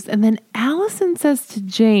leaves, and then Allison says to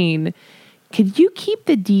Jane, could you keep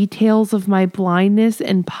the details of my blindness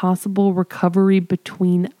and possible recovery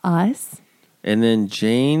between us? And then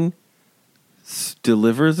Jane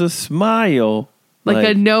delivers a smile. Like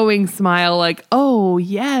a knowing smile, like, oh,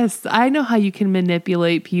 yes, I know how you can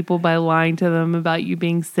manipulate people by lying to them about you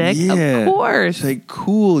being sick. Yeah. Of course. It's like,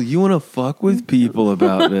 cool, you want to fuck with people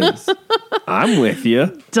about this. I'm with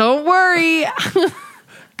you. Don't worry.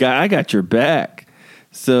 I got your back.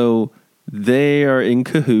 So they are in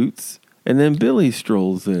cahoots, and then Billy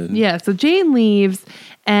strolls in. Yeah, so Jane leaves,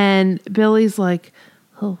 and Billy's like,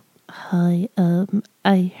 oh, hi,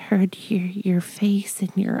 I heard your face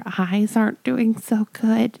and your eyes aren't doing so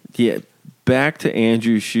good. Yeah, back to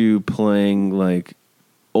Andrew Shue playing like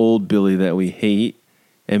old Billy that we hate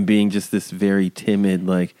and being just this very timid,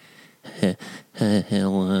 like,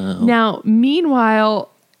 hello. Now, meanwhile,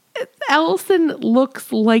 Allison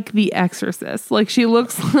looks like The Exorcist. Like, she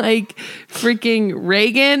looks like freaking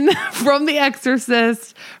Reagan from The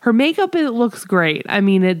Exorcist. Her makeup, it looks great. I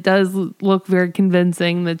mean, it does look very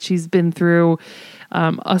convincing that she's been through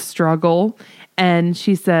a struggle. And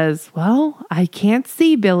she says, well, I can't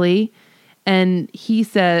see Billy. And he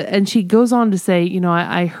said, and she goes on to say, you know,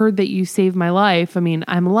 I heard that you saved my life. I mean,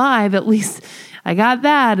 I'm alive. At least I got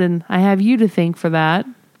that. And I have you to thank for that.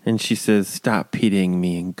 And she says, stop pitying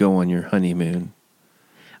me and go on your honeymoon.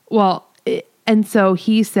 Well, and so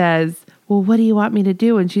he says, well, what do you want me to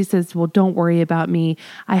do? And she says, well, don't worry about me.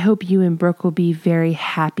 I hope you and Brooke will be very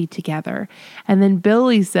happy together. And then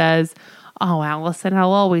Billy says, oh, Allison, I'll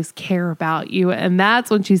always care about you. And that's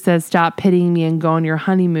when she says, stop pitying me and go on your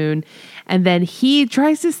honeymoon. And then he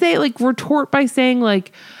tries to say, like, retort by saying,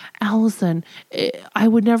 like, Allison, I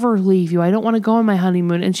would never leave you. I don't want to go on my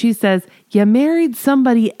honeymoon. And she says, you married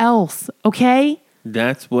somebody else, okay?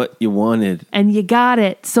 That's what you wanted. And you got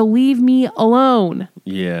it. So leave me alone.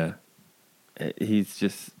 Yeah. He's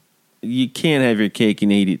just, you can't have your cake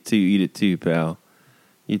and eat it too, pal.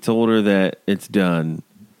 You told her that it's done.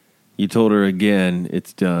 You told her again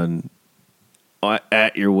it's done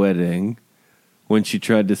at your wedding when she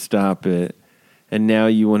tried to stop it. And now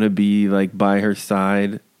you want to be like by her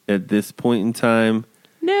side at this point in time?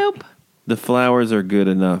 Nope. The flowers are good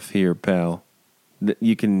enough here, pal.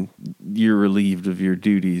 You're relieved of your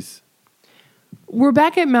duties. We're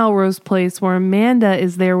back at Melrose Place where Amanda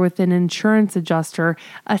is there with an insurance adjuster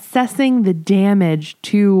assessing the damage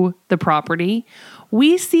to the property.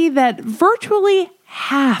 We see that virtually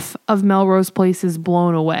half of Melrose Place is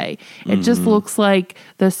blown away. It just looks like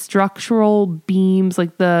the structural beams,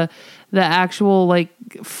 like the actual like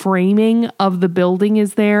framing of the building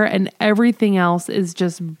is there, and everything else is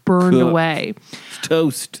just burned away. It's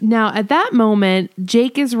toast. Now, at that moment,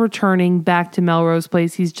 Jake is returning back to Melrose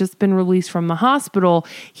Place. He's just been released from the hospital.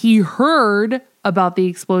 He heard about the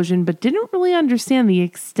explosion, but didn't really understand the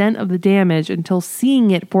extent of the damage until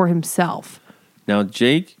seeing it for himself. Now,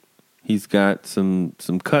 Jake, he's got some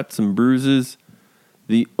cuts and bruises.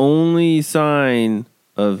 The only sign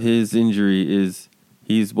of his injury is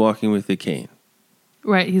he's walking with a cane.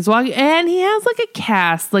 Right, he's walking, and he has like a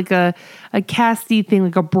cast, like a casty thing,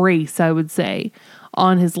 like a brace, I would say,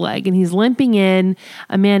 on his leg, and he's limping in.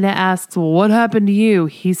 Amanda asks, well, what happened to you?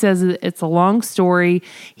 He says it's a long story.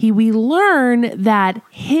 We learn that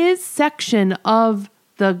his section of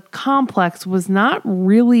the complex was not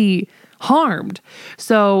really harmed.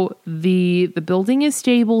 So the building is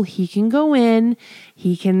stable. He can go in.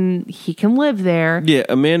 He can live there. Yeah,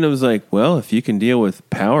 Amanda was like, well, if you can deal with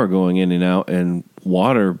power going in and out and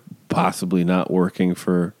water possibly not working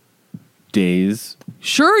for days,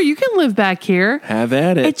 sure, you can live back here. Have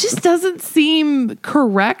at it. It just doesn't seem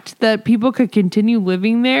correct that people could continue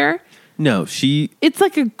living there. No, it's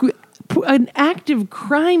like an active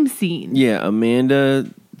crime scene. Yeah,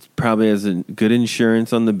 Amanda probably has a good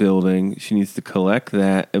insurance on the building. She needs to collect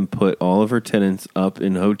that and put all of her tenants up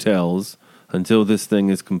in hotels until this thing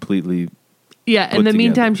is completely in the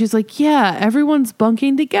meantime, she's like, yeah, everyone's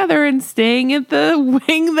bunking together and staying at the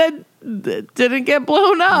wing that didn't get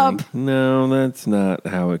blown up. Like, no, that's not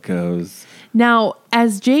how it goes. Now,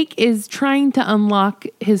 as Jake is trying to unlock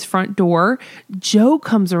his front door, Joe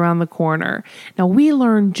comes around the corner. Now, we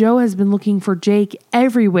learn Joe has been looking for Jake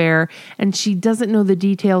everywhere, and she doesn't know the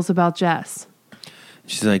details about Jess.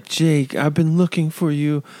 She's like, Jake, I've been looking for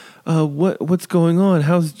you. What's going on?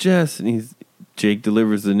 How's Jess? And Jake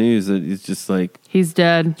delivers the news that he's just like, he's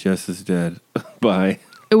dead. Jess is dead. Bye.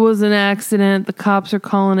 It was an accident. The cops are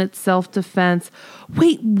calling it self-defense.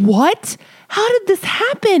 Wait, what? How did this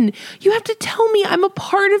happen? You have to tell me. I'm a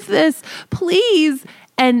part of this. Please.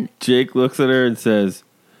 And Jake looks at her and says,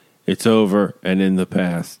 it's over and in the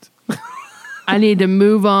past. I need to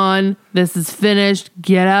move on. This is finished.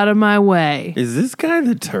 Get out of my way. Is this guy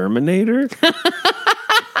the Terminator?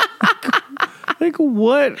 Like,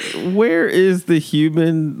 what? Where is the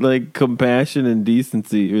human, like, compassion and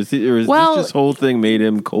decency? Or is this whole thing made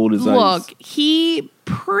him cold as ice? Look, he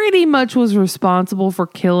pretty much was responsible for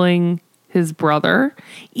killing his brother,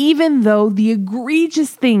 even though the egregious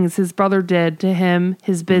things his brother did to him,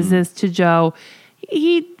 his business, to Joe,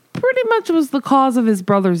 he pretty much was the cause of his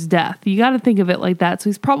brother's death. You got to think of it like that. So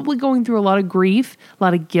he's probably going through a lot of grief, a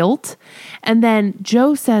lot of guilt. And then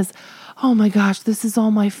Joe says, oh my gosh, this is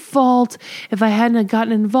all my fault. If I hadn't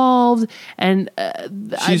gotten involved and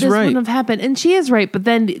this wouldn't have happened. And she is right. But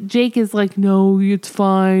then Jake is like, no, it's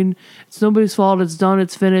fine. It's nobody's fault. It's done.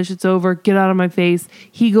 It's finished. It's over. Get out of my face.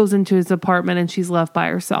 He goes into his apartment and she's left by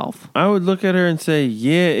herself. I would look at her and say,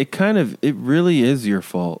 yeah, it really is your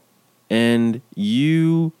fault. And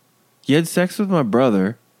you You had sex with my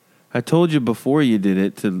brother. I told you before you did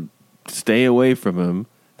it to stay away from him,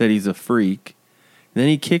 that he's a freak. And then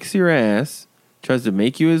he kicks your ass, tries to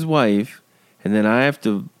make you his wife, and then I have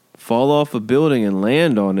to fall off a building and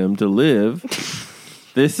land on him to live.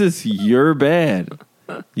 This is your bad.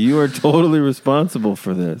 You are totally responsible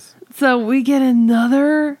for this. So we get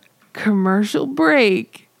another commercial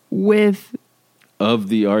break with Of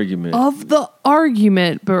the argument.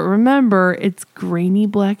 But remember, it's grainy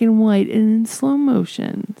black and white and in slow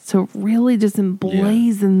motion. So it really just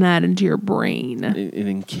emblazon that into your brain. And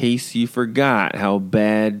in case you forgot how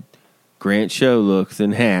bad Grant Show looks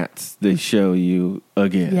in hats, they show you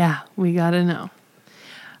again. Yeah, we got to know.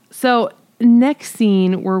 So next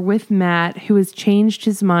scene, we're with Matt, who has changed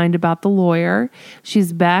his mind about the lawyer.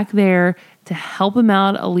 She's back there to help him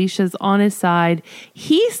out. Alicia's on his side.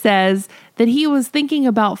 He says that he was thinking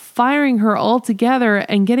about firing her altogether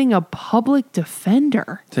and getting a public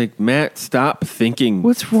defender. It's like, Matt, stop thinking.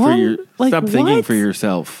 What's wrong? Stop thinking for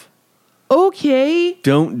yourself. Okay.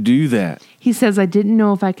 Don't do that. He says, I didn't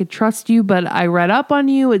know if I could trust you, but I read up on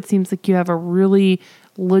you. It seems like you have a really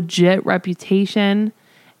legit reputation.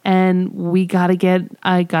 And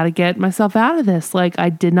I gotta get myself out of this. Like, I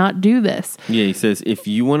did not do this. Yeah, he says, if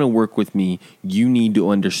you want to work with me, you need to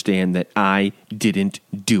understand that I didn't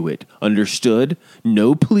do it. Understood?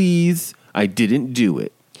 No, please. I didn't do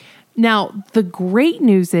it. Now, the great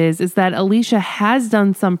news is that Alicia has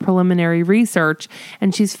done some preliminary research,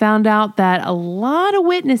 and she's found out that a lot of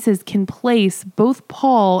witnesses can place both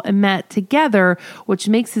Paul and Matt together, which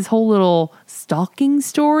makes his whole little stalking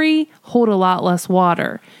story hold a lot less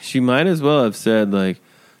water. She might as well have said, like,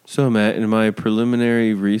 so Matt, in my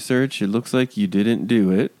preliminary research, it looks like you didn't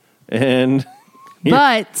do it. And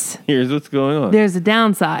here's what's going on. There's a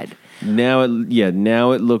downside. Now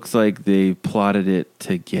it looks like they plotted it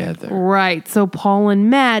together. Right. So Paul and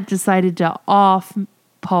Matt decided to off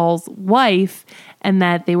Paul's wife, and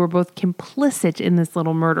that they were both complicit in this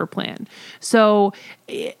little murder plan. So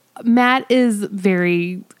Matt is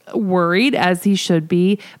very worried, as he should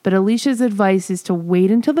be, but Alicia's advice is to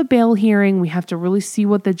wait until the bail hearing. We have to really see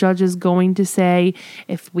what the judge is going to say.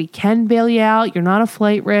 If we can bail you out, you're not a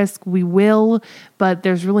flight risk, we will, but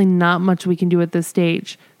there's really not much we can do at this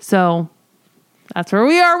stage. So that's where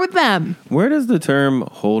we are with them. Where does the term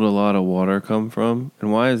hold a lot of water come from?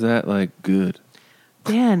 And why is that like good?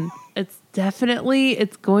 Dan, it's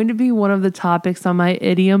going to be one of the topics on my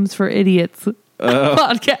Idioms for Idiots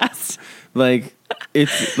podcast. Like,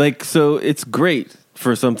 it's like, so it's great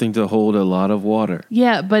for something to hold a lot of water.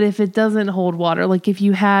 Yeah, but if it doesn't hold water, like if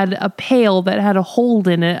you had a pail that had a hole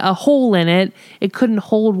in it, it couldn't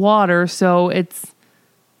hold water, so it's...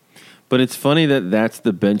 But it's funny that that's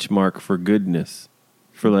the benchmark for goodness.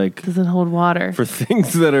 For like... Doesn't hold water. For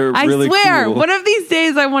things that are really cool. I swear, one of these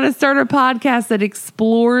days I want to start a podcast that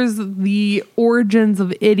explores the origins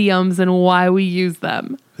of idioms and why we use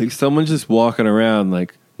them. Like someone's just walking around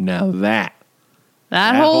like, now that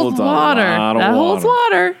holds water. That holds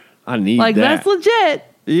water. I need like, that. That's legit.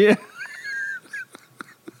 Yeah.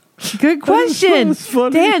 Good question. That's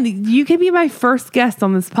funny. Dan, you can be my first guest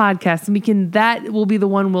on this podcast, and that will be the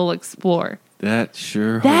one we'll explore. That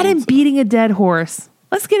sure That and beating a dead horse.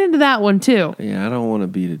 Let's get into that one too. Yeah, I don't want to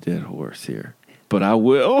beat a dead horse here, but I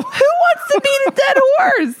will. Who wants to beat a dead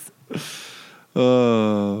horse?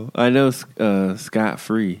 I know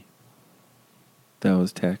scot-free. That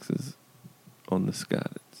was taxes on the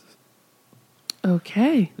Scots.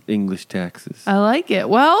 Okay. English taxes. I like it.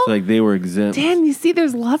 Well, so like they were exempt. Dan, you see,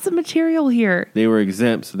 there's lots of material here. They were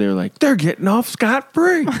exempt, so they were like, they're getting off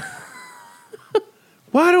scot-free.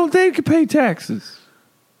 Why don't they pay taxes?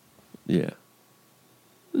 Yeah.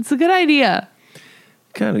 It's a good idea.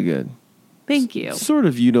 Kind of good. Thank you. Sort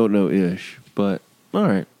of you don't know-ish, but all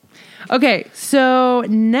right. Okay, so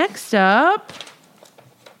next up.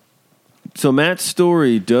 So Matt's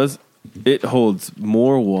story holds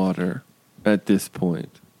more water at this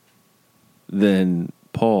point than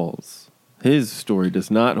Paul's. His story does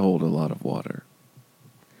not hold a lot of water.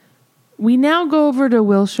 We now go over to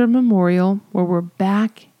Wilshire Memorial, where we're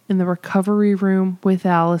back in the recovery room with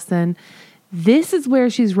Allison. This is where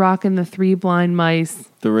she's rocking the 3 blind mice.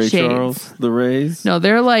 The Ray shades. Charles? The Rays? No,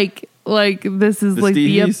 they're like this is like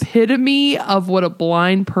the epitome of what a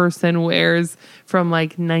blind person wears from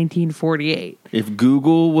like 1948. If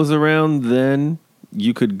Google was around then,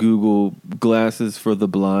 you could Google glasses for the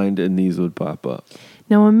blind and these would pop up.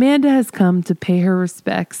 Now, Amanda has come to pay her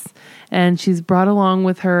respects, and she's brought along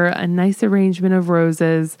with her a nice arrangement of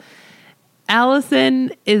roses.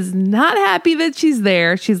 Allison is not happy that she's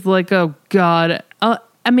there. She's like, oh, God.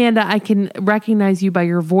 Amanda, I can recognize you by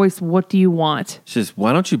your voice. What do you want? She says,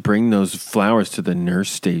 why don't you bring those flowers to the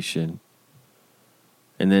nurse station?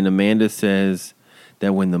 And then Amanda says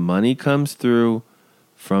that when the money comes through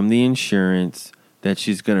from the insurance, that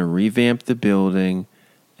she's going to revamp the building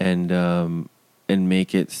and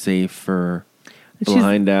make it safe for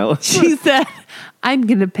blind Alice. She said, I'm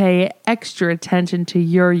going to pay extra attention to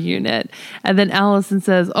your unit. And then Allison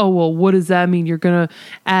says, oh, well, what does that mean? You're going to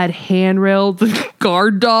add handrails and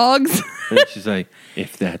guard dogs? And she's like,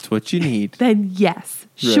 if that's what you need. Then yes,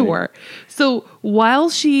 sure. Right. So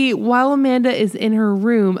while Amanda is in her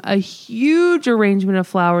room, a huge arrangement of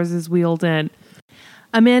flowers is wheeled in.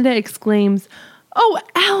 Amanda exclaims, oh,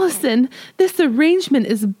 Allison, this arrangement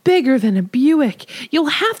is bigger than a Buick. You'll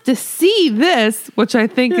have to see this, which I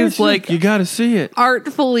think is like... You got to see it.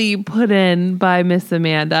 Artfully put in by Miss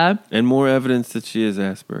Amanda. And more evidence that she is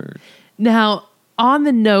Asperger's. Now, on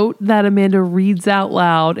the note that Amanda reads out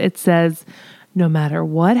loud, it says, no matter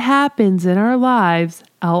what happens in our lives,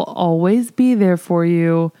 I'll always be there for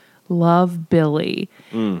you. Love, Billy.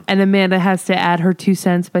 And Amanda has to add her 2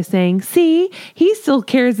 cents by saying, see, he still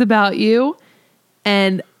cares about you.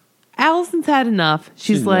 And Allison's had enough.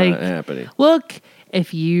 She's like, not happy. Look,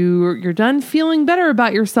 if you're done feeling better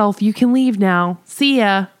about yourself, you can leave now. See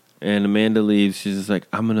ya. And Amanda leaves. She's just like,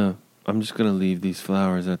 I'm just gonna leave these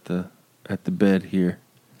flowers at the bed here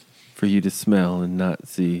for you to smell and not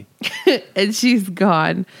see. And she's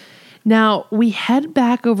gone. Now we head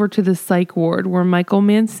back over to the psych ward where Michael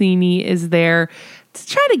Mancini is there to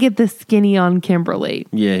try to get the skinny on Kimberly.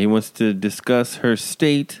 Yeah, he wants to discuss her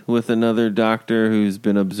state with another doctor who's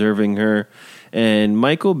been observing her. And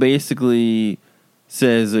Michael basically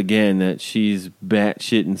says again that she's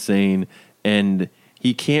batshit insane and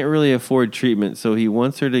he can't really afford treatment, so he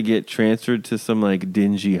wants her to get transferred to some like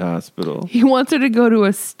dingy hospital. He wants her to go to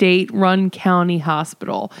a state-run county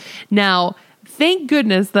hospital. Now, thank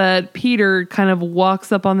goodness that Peter kind of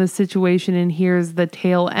walks up on this situation and hears the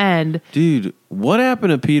tail end. Dude, what happened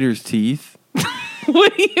to Peter's teeth?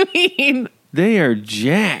 What do you mean? They are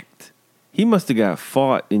jacked. He must have got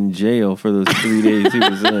fought in jail for those 3 days he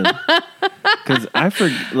was in. Because I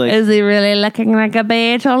forget, like... Is he really looking like a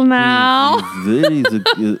beetle now? He's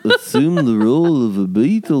assumed the role of a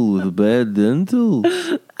beetle with bad dental.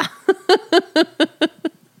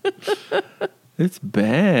 It's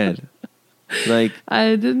bad. Like,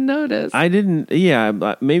 I didn't notice. I didn't.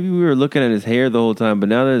 Yeah, maybe we were looking at his hair the whole time, but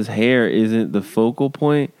now that his hair isn't the focal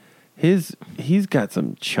point, he's got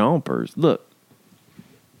some chompers. Look,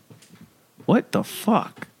 what the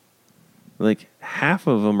fuck? Like half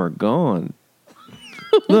of them are gone.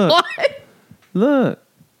 Look, What? look.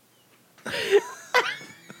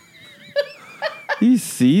 You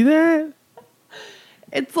see that?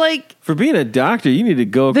 It's like For being a doctor, you need to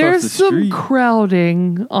go across there's the some street.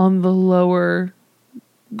 crowding on the lower.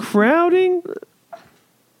 Crowding?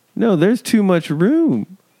 No, there's too much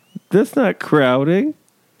room. That's not crowding.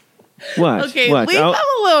 Watch. Okay, watch. leave them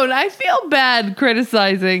alone. I feel bad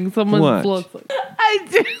criticizing someone's Watch. looks. I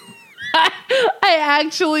do. I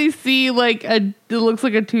actually see like it looks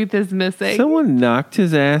like a tooth is missing. Someone knocked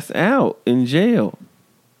his ass out in jail.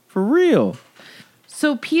 For real.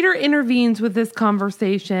 So Peter intervenes with this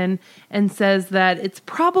conversation and says that it's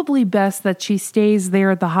probably best that she stays there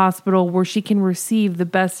at the hospital where she can receive the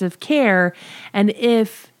best of care. And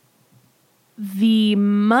if the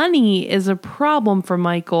money is a problem for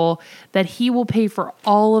Michael, that he will pay for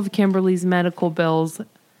all of Kimberly's medical bills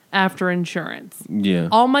after insurance. Yeah.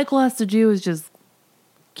 All Michael has to do is just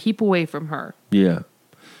keep away from her. Yeah.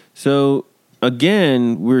 So,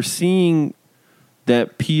 again, we're seeing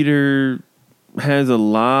that Peter has a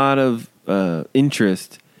lot of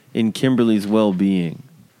interest in Kimberly's well-being.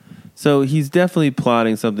 So he's definitely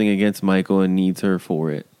plotting something against Michael and needs her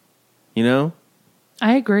for it. You know?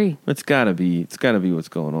 I agree. It's gotta be what's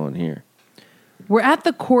going on here. We're at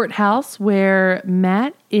the courthouse where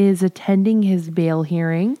Matt is attending his bail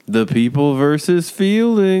hearing. The people versus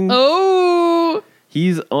Fielding. Oh!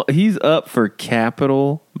 He's up for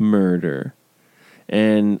capital murder.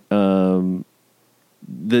 And the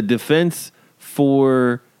defense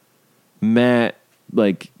for Matt,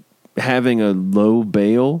 like, having a low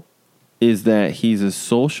bail is that he's a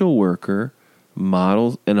social worker, and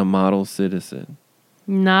a model citizen.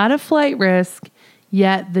 Not a flight risk,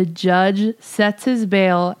 yet the judge sets his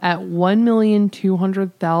bail at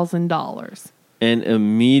 $1,200,000. And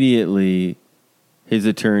immediately his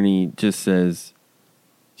attorney just says,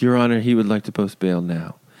 Your Honor, he would like to post bail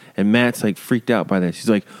now. And Matt's like freaked out by that. She's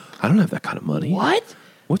like, I don't have that kind of money. What?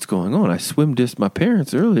 What's going on? I swim dissed my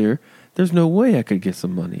parents earlier. There's no way I could get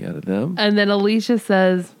some money out of them. And then Alicia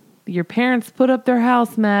says, Your parents put up their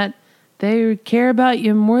house, Matt. They care about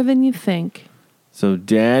you more than you think. So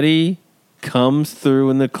daddy comes through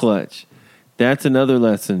in the clutch. That's another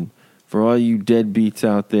lesson for all you deadbeats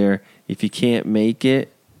out there. If you can't make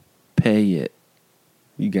it, pay it.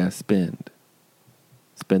 You got to spend.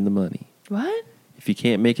 Spend the money. What? If you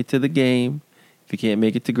can't make it to the game, if you can't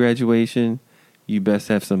make it to graduation, you best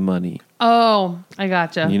have some money. Oh, I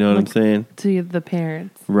gotcha. You know what I'm saying? To the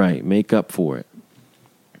parents. Right. Make up for it.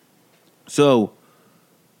 So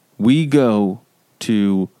we go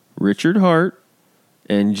to Richard Hart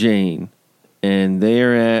and Jane, and they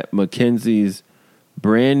are at Mackenzie's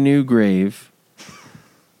brand new grave.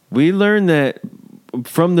 We learned that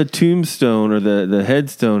from the tombstone or the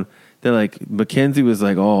headstone that like Mackenzie was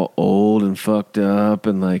like all old and fucked up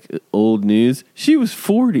and like old news. She was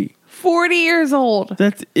 40. 40 years old.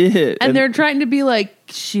 That's it. And they're trying to be like,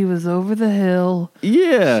 she was over the hill.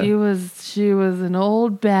 Yeah. She was an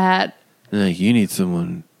old bat. Like, you need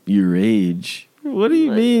someone your age. What do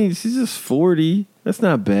you mean? She's just 40. That's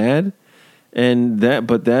not bad.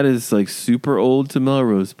 But that is like super old to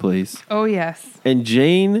Melrose Place. Oh, yes. And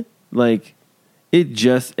Jane, like, it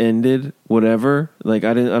just ended, whatever. Like,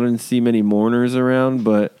 I didn't see many mourners around,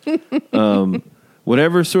 but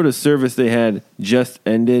whatever sort of service they had just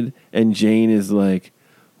ended, and Jane is like,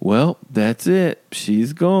 well, that's it.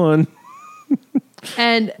 She's gone.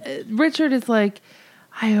 And Richard is like,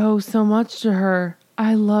 I owe so much to her.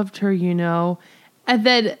 I loved her, you know. And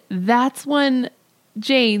then that's when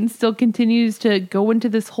Jane still continues to go into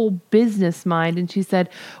this whole business mind. And she said,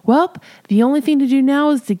 well, the only thing to do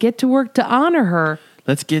now is to get to work to honor her.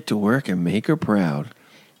 Let's get to work and make her proud.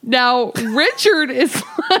 Now, Richard is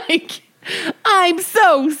like, I'm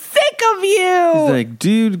so sick of you. He's like,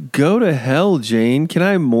 dude, go to hell, Jane. Can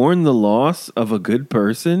I mourn the loss of a good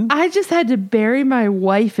person? I just had to bury my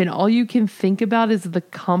wife, and all you can think about is the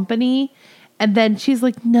company. And then she's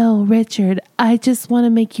like, no, Richard, I just want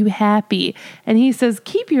to make you happy. And he says,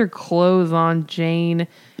 keep your clothes on, Jane.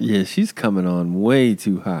 Yeah, she's coming on way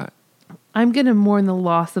too hot. I'm going to mourn the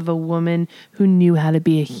loss of a woman who knew how to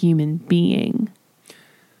be a human being.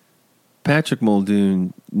 Patrick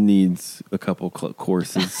Muldoon needs a couple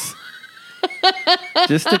courses.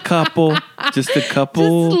 Just a couple. Just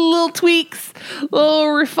little tweaks, little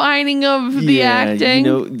refining of the acting.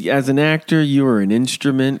 You know, as an actor, you are an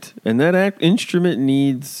instrument, and that instrument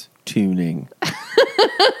needs tuning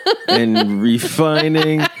and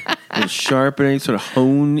refining and sharpening, sort of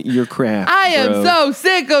hone your craft. I am so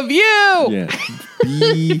sick of you.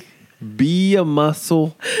 Yeah. Be a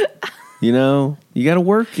muscle. You know, you got to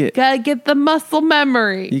work it. Got to get the muscle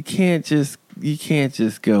memory. You can't just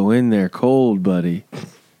go in there cold, buddy.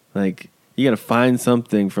 Like, you got to find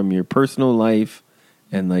something from your personal life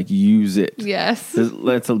and like use it. Yes.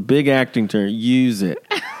 That's a big acting term. Use it.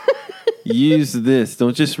 Use this.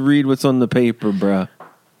 Don't just read what's on the paper, bruh.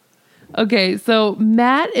 Okay, so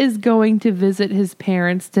Matt is going to visit his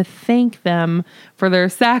parents to thank them for their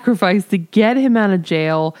sacrifice to get him out of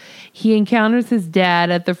jail. He encounters his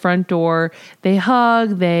dad at the front door. They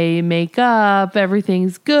hug, they make up,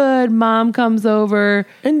 everything's good. Mom comes over.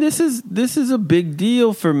 And this is a big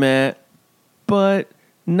deal for Matt, but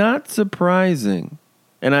not surprising.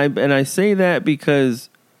 And I say that because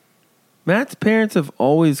Matt's parents have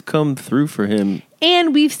always come through for him.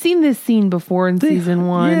 And we've seen this scene before in season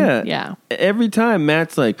 1. Yeah. Every time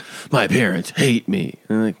Matt's like, my parents hate me.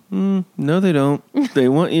 And I'm like, no, they don't. They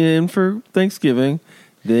want you in for Thanksgiving.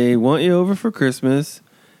 They want you over for Christmas.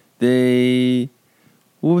 What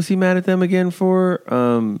was he mad at them again for?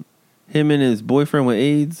 Him and his boyfriend with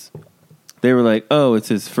AIDS. They were like, oh, it's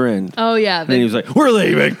his friend. Oh, yeah. And then he was like, we're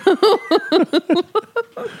leaving.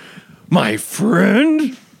 My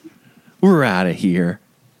friend? We're out of here.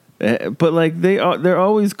 But like they're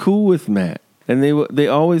always cool with Matt, and they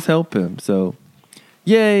always help him. So,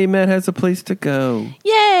 yay, Matt has a place to go.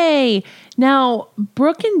 Yay! Now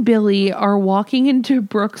Brooke and Billy are walking into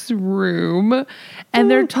Brooke's room,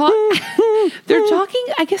 and they're talking.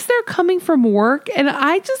 I guess they're coming from work, and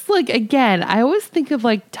I just I always think of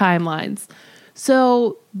like timelines.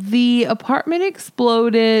 So the apartment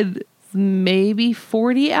exploded maybe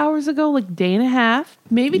 40 hours ago, like a day and a half,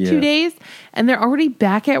 maybe 2 days, and they're already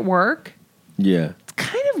back at work. Yeah. It's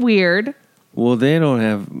kind of weird. Well, they don't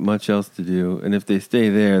have much else to do, and if they stay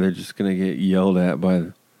there, they're just going to get yelled at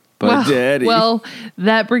by Daddy. Well,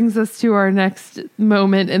 that brings us to our next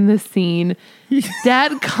moment in this scene.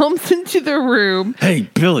 Dad comes into the room. Hey,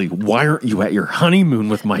 Billy, why aren't you at your honeymoon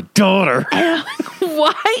with my daughter?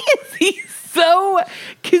 Why is he so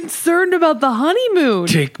concerned about the honeymoon?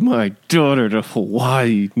 Take my daughter to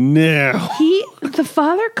Hawaii now. The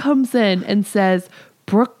father comes in and says,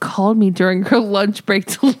 Brooke called me during her lunch break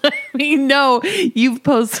to let me know you've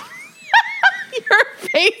postponed your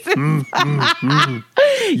face.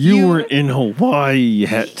 You weren't in Hawaii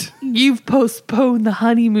yet. You've postponed the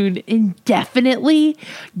honeymoon indefinitely.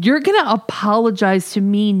 You're going to apologize to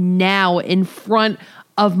me now in front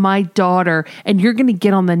of my daughter, and you're going to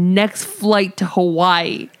get on the next flight to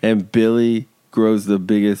Hawaii. And Billy grows the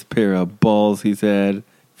biggest pair of balls he's had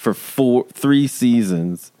for 3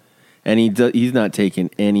 seasons, and he's not taking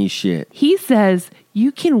any shit. He says,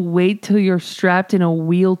 you can wait till you're strapped in a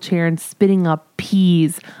wheelchair and spitting up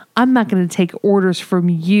peas. I'm not going to take orders from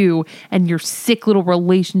you and your sick little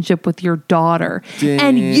relationship with your daughter. Damn.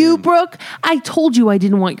 And you, Brooke, I told you I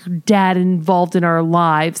didn't want your dad involved in our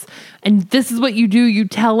lives. And this is what you do. You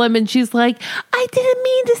tell him, and she's like, I didn't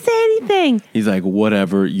mean to say anything. He's like,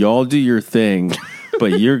 whatever, y'all do your thing,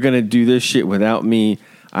 but you're going to do this shit without me.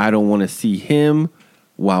 I don't want to see him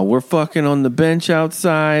while we're fucking on the bench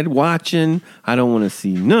outside watching. I don't want to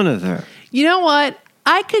see none of that. You know what?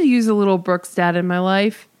 I could use a little Brooke's dad in my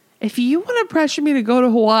life. If you want to pressure me to go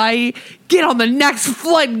to Hawaii, get on the next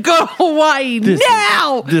flight and go to Hawaii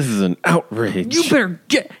now. This is an outrage. You better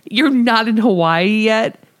you're not in Hawaii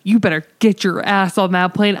yet. You better get your ass on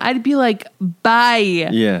that plane. I'd be like, bye.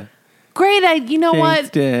 Yeah. Great. You know Thanks,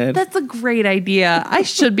 what? Dad. That's a great idea. I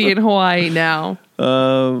should be in Hawaii now.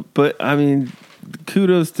 But I mean,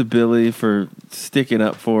 kudos to Billy for sticking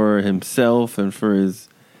up for himself and for his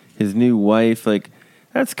new wife. Like,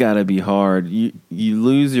 that's got to be hard. You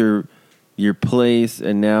lose your place,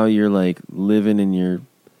 and now you're like living in your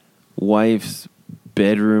wife's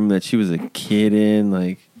bedroom that she was a kid in.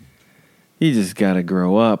 Like, you just got to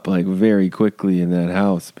grow up like very quickly in that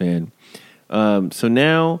house, man. So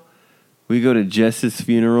now we go to Jess's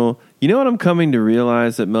funeral. You know what I'm coming to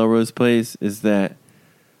realize at Melrose Place is that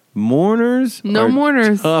mourners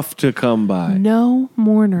are tough to come by. No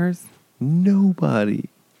mourners. Nobody.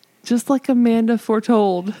 Just like Amanda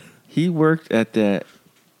foretold. He worked at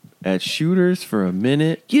Shooters for a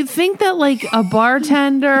minute. You'd think that like a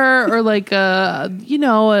bartender or like a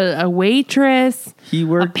waitress,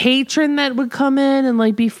 a patron that would come in and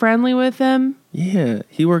like be friendly with him. Yeah,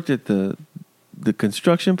 he worked at the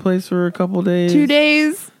construction place for a couple days. 2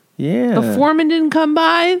 days. Yeah. The foreman didn't come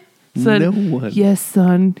by. Said, no one. Yes,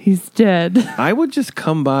 son, he's dead. I would just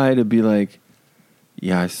come by to be like,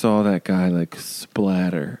 yeah, I saw that guy like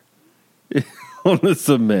splatter on the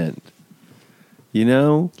cement. You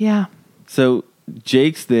know? Yeah. So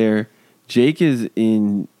Jake's there. Jake is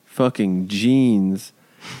in fucking jeans.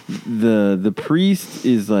 The priest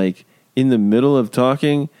is like in the middle of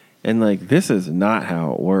talking, and like, this is not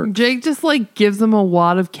how it works. Jake just like gives him a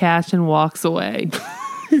wad of cash and walks away.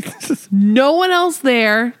 No one else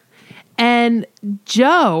there. And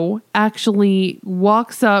Joe actually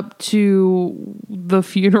walks up to the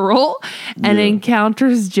funeral and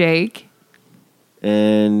encounters Jake.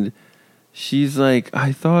 And she's like,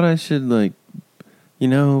 I thought I should like,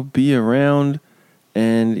 be around.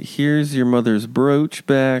 And here's your mother's brooch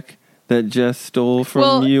back that Jess stole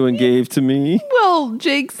from you and gave to me. Well,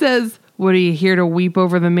 Jake says, what, are you here to weep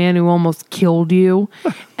over the man who almost killed you?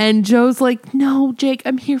 And Joe's like, no, Jake,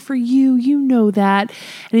 I'm here for you. You know that.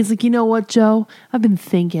 And he's like, you know what, Joe? I've been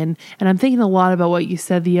thinking, and I'm thinking a lot about what you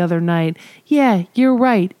said the other night. Yeah, you're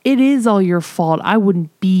right. It is all your fault. I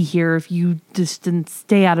wouldn't be here if you just didn't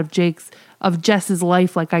stay out of Jess's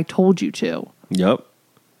life like I told you to. Yep.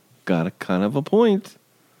 Got a kind of a point.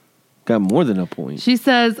 Got more than a point. She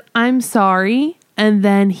says, I'm sorry. And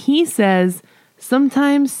then he says,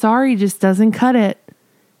 sometimes sorry just doesn't cut it.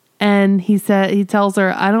 And he tells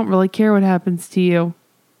her, I don't really care what happens to you.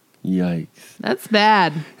 Yikes. That's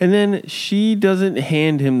bad. And then she doesn't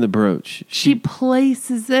hand him the brooch. She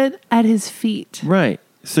places it at his feet. Right.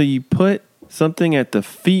 So you put something at the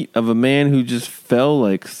feet of a man who just fell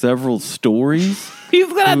like several stories. He's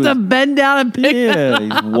going to have to bend down and pick that up.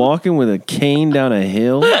 He's walking with a cane down a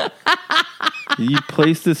hill. You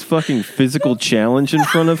place this fucking physical challenge in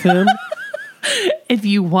front of him. If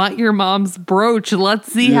you want your mom's brooch,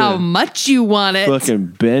 let's see how much you want it. Fucking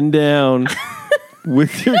bend down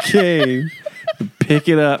with your cane and pick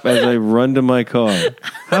it up as I run to my car.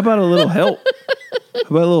 How about a little help? How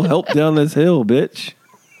about a little help down this hill, bitch?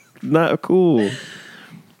 Not cool.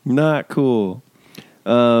 Not cool.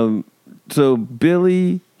 So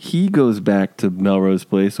Billy, he goes back to Melrose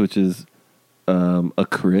Place, which is a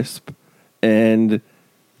crisp, and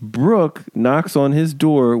Brooke knocks on his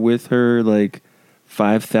door with her like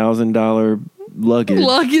 $5,000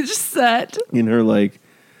 luggage set in her like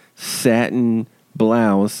satin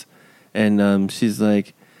blouse, and she's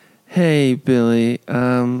like, "Hey, Billy,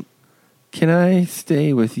 can I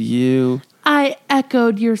stay with you?" I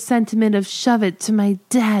echoed your sentiment of shove it to my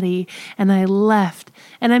daddy, and I left.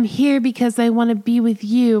 And I'm here because I want to be with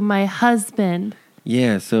you, my husband.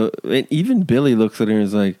 Yeah, so and even Billy looks at her and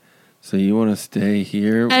is like, so you want to stay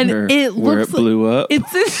here And where it blew up?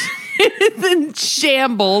 It's in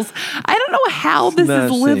shambles. I don't know how this not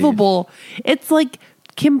is livable. It's like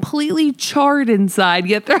completely charred inside,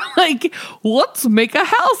 yet they're like, let's make a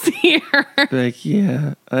house here. Like,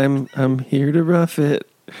 yeah, I'm here to rough it.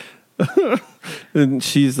 And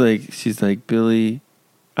she's like, Billy,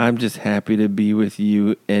 I'm just happy to be with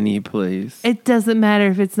you any place. It doesn't matter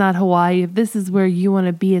if it's not Hawaii. If this is where you want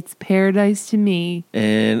to be, it's paradise to me.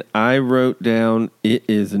 And I wrote down, it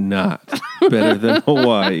is not better than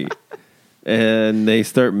Hawaii. And they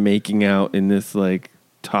start making out in this like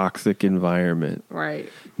toxic environment. Right.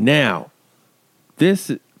 Now, this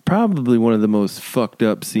is probably one of the most fucked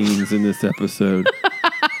up scenes in this episode.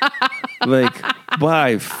 Like,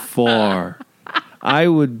 by far. I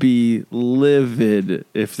would be livid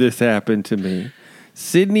if this happened to me.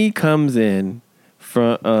 Sydney comes in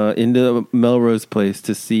into Melrose Place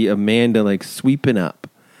to see Amanda like sweeping up.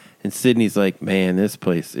 And Sydney's like, man, this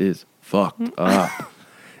place is fucked up.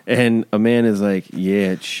 And Amanda's like,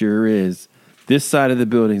 yeah, it sure is. This side of the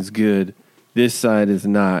building's good. This side is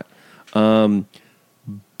not.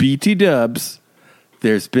 BT dubs,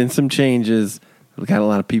 there's been some changes. We got a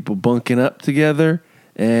lot of people bunking up together.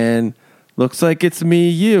 And looks like it's me,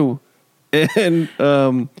 you. And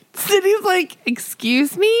Sydney's like,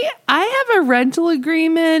 excuse me? I have a rental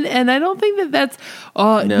agreement, and I don't think that's...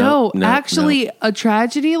 No, actually, a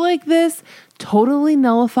tragedy like this totally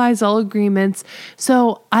nullifies all agreements.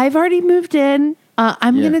 So I've already moved in.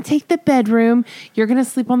 I'm going to take the bedroom. You're going to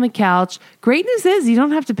sleep on the couch. Great news is you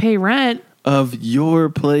don't have to pay rent. Of your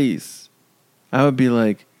place. I would be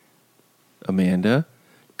like, Amanda,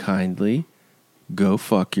 kindly go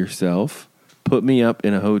fuck yourself. Put me up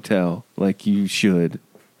in a hotel like you should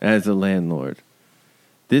as a landlord.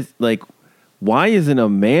 This, like, why isn't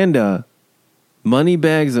Amanda,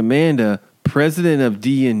 Moneybags Amanda, president of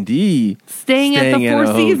D&D, staying at the Four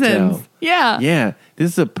Seasons? Yeah. Yeah.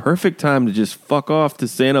 This is a perfect time to just fuck off to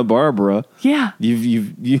Santa Barbara. Yeah.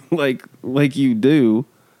 You like you do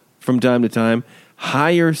from time to time.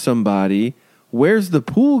 Hire somebody. Where's the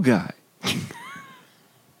pool guy?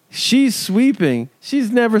 She's sweeping.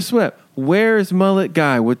 She's never swept. Where's mullet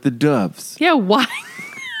guy with the doves? Yeah, why?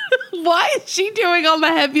 Why is she doing all the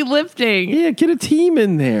heavy lifting? Yeah, get a team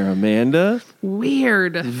in there, Amanda.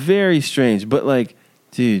 Weird. Very strange. But like,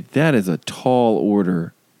 dude, that is a tall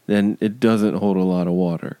order. And it doesn't hold a lot of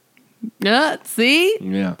water. See?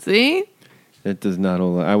 Yeah. See? It does not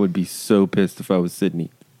hold. I would be so pissed if I was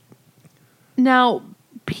Sydney. Now,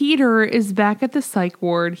 Peter is back at the psych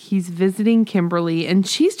ward. He's visiting Kimberly, and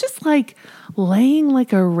she's just like laying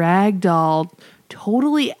like a rag doll,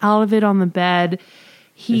 totally out of it on the bed.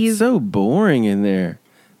 It's so boring in there.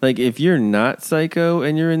 Like, if you're not psycho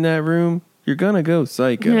and you're in that room, you're going to go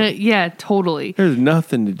psycho. Yeah, totally. There's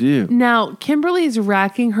nothing to do. Now, Kimberly is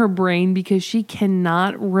racking her brain because she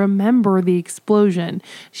cannot remember the explosion.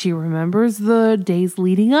 She remembers the days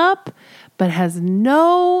leading up, but has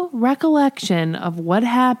no recollection of what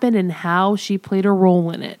happened and how she played a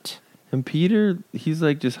role in it. And Peter, he's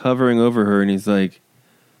like just hovering over her and he's like,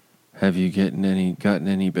 have you gotten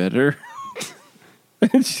any better?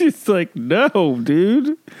 And she's like, no,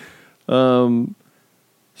 dude.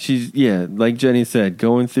 She's, like Jenny said,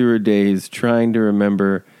 going through her days, trying to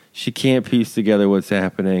remember. She can't piece together what's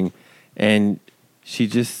happening. And she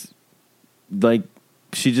just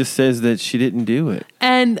says that she didn't do it.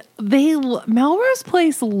 And Melrose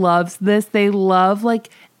Place loves this. They love like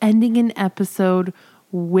ending an episode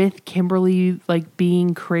with Kimberly like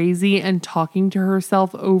being crazy and talking to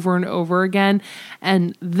herself over and over again.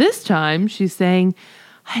 And this time she's saying,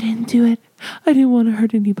 I didn't do it. I didn't want to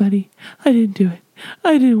hurt anybody. I didn't do it.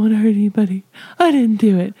 I didn't want to hurt anybody. I didn't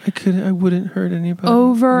do it. I wouldn't hurt anybody.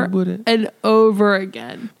 Over and over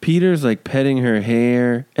again. Peter's like petting her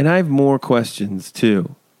hair. And I have more questions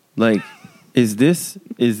too. Like, is this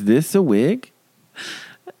a wig?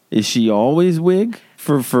 Is she always wig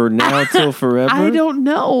for now till forever? I don't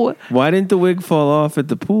know. Why didn't the wig fall off at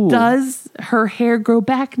the pool? Does her hair grow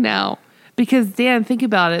back now? Because, Dan, think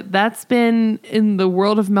about it. That's been in the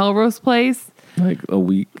world of Melrose Place. Like a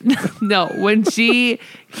week. No,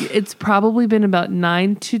 it's probably been about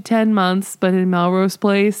 9 to 10 months, but in Melrose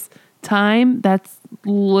Place time, that's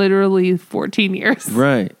literally 14 years.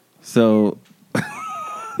 Right. So,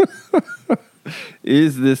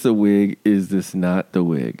 is this a wig? Is this not the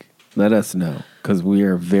wig? Let us know, because we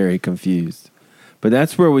are very confused. But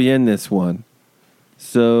that's where we end this one.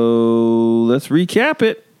 So, let's recap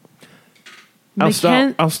it.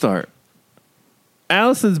 I'll start.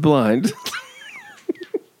 Allison's blind.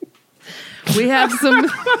 We have some...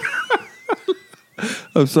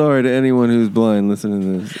 I'm sorry to anyone who's blind listening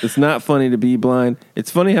to this. It's not funny to be blind.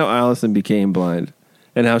 It's funny how Allison became blind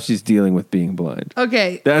and how she's dealing with being blind.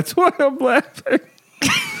 Okay. That's why I'm laughing.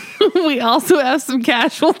 We also have some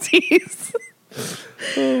casualties.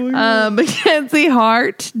 Mackenzie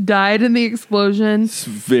Hart died in the explosion. It's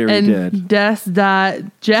very and dead. Jess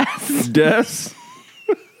died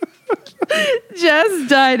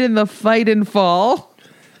in the fight and fall.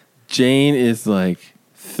 Jane is like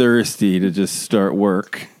thirsty to just start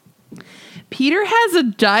work. Peter has a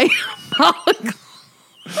diabolical...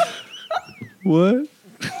 What?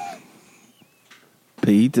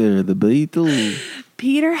 Peter the Beetle.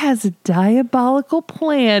 Peter has a diabolical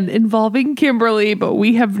plan involving Kimberly, but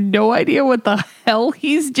we have no idea what the hell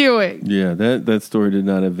he's doing. Yeah, that story did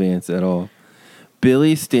not advance at all.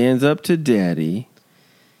 Billy stands up to Daddy.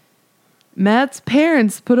 Matt's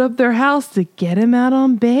parents put up their house to get him out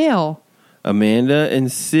on bail. Amanda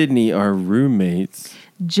and Sydney are roommates.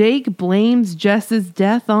 Jake blames Jess's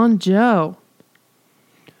death on Joe.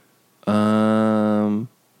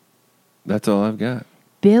 That's all I've got.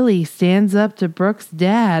 Billy stands up to Brooke's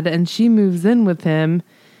dad and she moves in with him.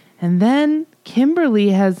 And then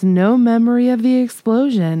Kimberly has no memory of the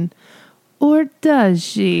explosion. Or does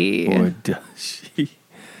she?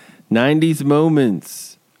 90s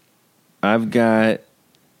moments. I've got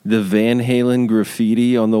the Van Halen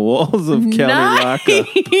graffiti on the walls of County Lockup.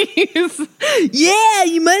 Yeah,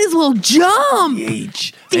 you might as well jump.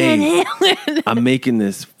 Van Halen. I'm making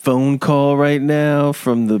this phone call right now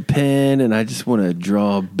from the pen, and I just want to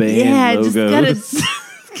draw band logos.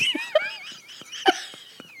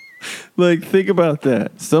 Like, think about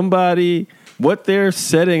that. What they're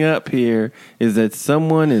setting up here is that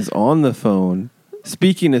someone is on the phone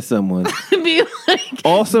speaking to someone. Be like,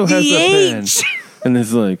 also has a pen. And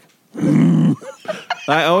it's like,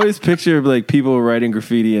 I always picture like people writing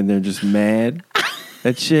graffiti and they're just mad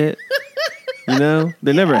at shit. You know?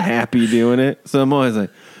 They're never happy doing it. So I'm always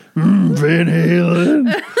like, Van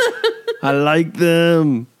Halen. I like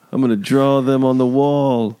them. I'm going to draw them on the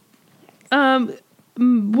wall. One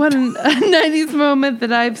 90s moment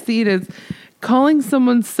that I've seen is calling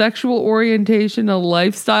someone's sexual orientation a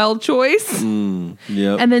lifestyle choice.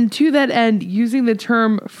 Yep. And then to that end, using the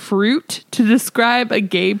term fruit to describe a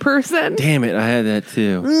gay person. Damn it, I had that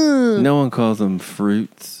too. No one calls them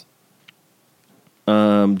fruits.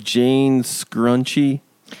 Jane Scrunchy.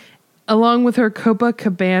 Along with her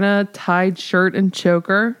Copacabana tied shirt and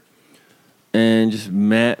choker. And just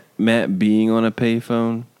Matt being on a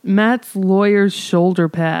payphone. Matt's lawyer's shoulder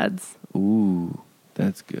pads. Ooh,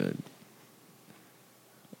 that's good.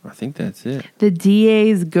 I think that's it. The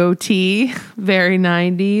DA's goatee, very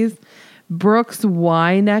 90s. Brooke's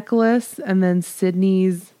Y necklace, and then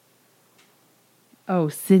Sydney's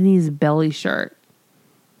belly shirt.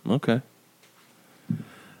 Okay.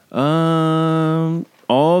 All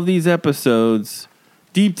of these episodes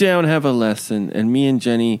deep down have a lesson, and me and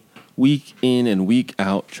Jenny, week in and week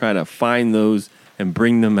out, try to find those and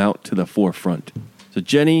bring them out to the forefront. So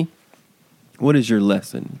Jenny, what is your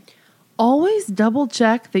lesson? Always double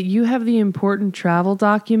check that you have the important travel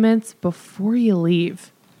documents before you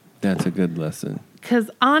leave. That's a good lesson.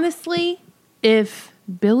 Because honestly, if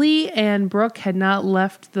Billy and Brooke had not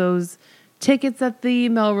left those tickets at the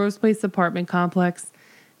Melrose Place apartment complex,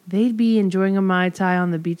 they'd be enjoying a Mai Tai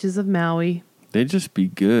on the beaches of Maui. They'd just be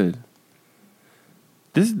good.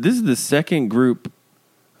 This is the second group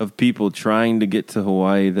of people trying to get to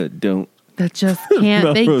Hawaii that don't. That just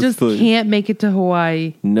can't. They just can't make it to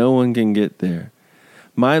Hawaii. No one can get there.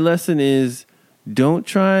 My lesson is don't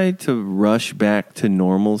try to rush back to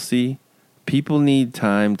normalcy. People need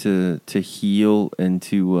time to heal and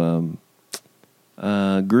to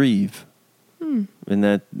grieve. And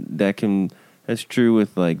that's true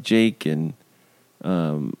with like Jake and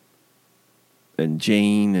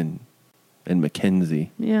Jane and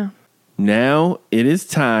Mackenzie. Yeah. Now it is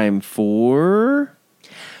time for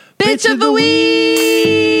Bitch of the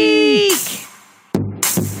Week!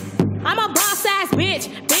 I'm a boss ass bitch.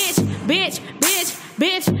 I'm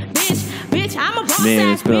a boss ass bitch.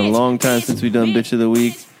 Man, it's been a long time since we've done Bitch of the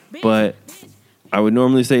Week, but I would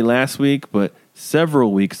normally say last week, but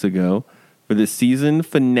several weeks ago for the season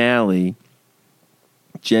finale,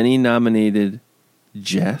 Jenny nominated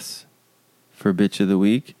Jess for Bitch of the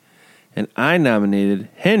Week, and I nominated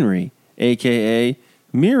Henry, a.k.a.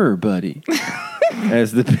 Mirror Buddy,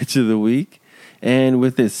 as the Bitch of the Week. And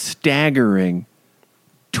with this staggering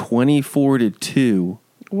 24-2,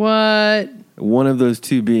 What? one of those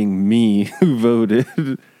two being me who voted,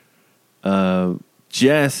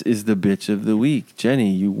 Jess is the bitch of the week.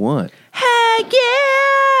 Jenny, you won. Heck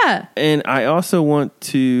yeah! And I also want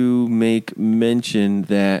to make mention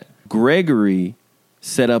that Gregory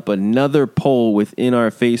set up another poll within our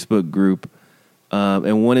Facebook group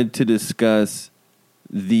and wanted to discuss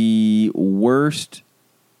the worst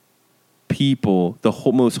people, the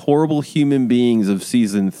most horrible human beings of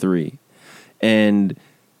season 3. And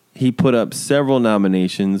he put up several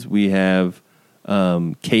nominations. We have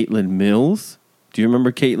Caitlin Mills. Do you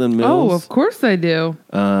remember Caitlin Mills? Oh, of course I do.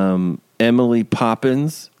 Emily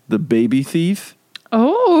Poppins, the baby thief.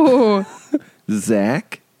 Oh.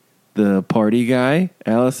 Zach, the party guy.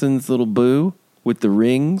 Allison's little boo with the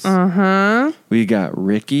rings. Uh-huh. We got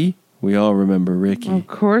Ricky. We all remember Ricky. Of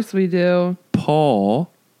course we do.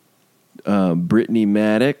 Paul. Brittany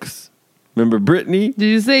Maddox. Remember Brittany? Did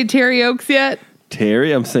you say Terry Oaks yet?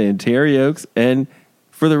 Terry. I'm saying Terry Oaks. And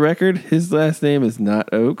for the record, his last name is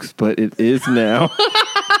not Oaks, but it is now.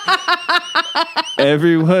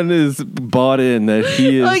 Everyone is bought in that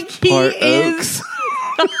he is part Oaks.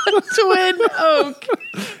 Twin Oak.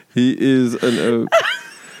 He is an Oak.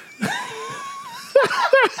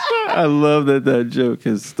 I love that joke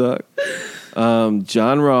has stuck.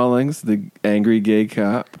 John Rawlings, the angry gay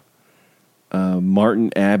cop.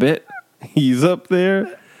 Martin Abbott, he's up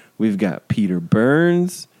there. We've got Peter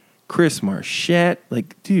Burns, Chris Marchette.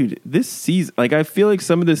 Like, dude, this season, like, I feel like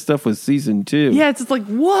some of this stuff was season 2. Yeah, it's just like,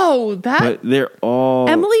 whoa, but they're all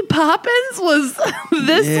Emily Poppins was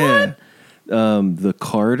this one? The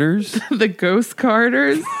Carters. The Ghost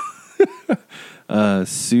Carters.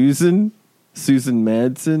 Susan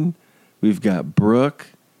Madsen. We've got Brooke.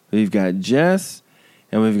 We've got Jess.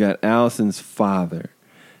 And we've got Allison's father.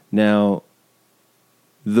 Now,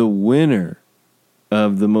 the winner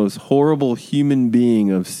of the most horrible human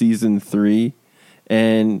being of season 3,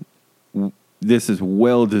 and this is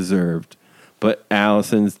well deserved, but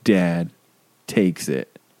Allison's dad takes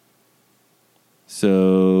it.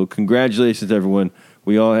 So congratulations, everyone.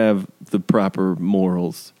 We all have the proper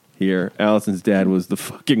morals here. Allison's dad was the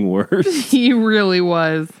fucking worst. He really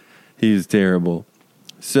was. He's terrible.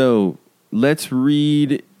 So let's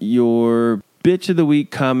read your bitch of the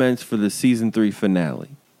week comments for the season 3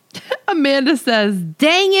 finale. Amanda says,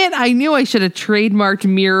 dang it, I knew I should have trademarked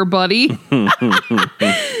Mirror Buddy.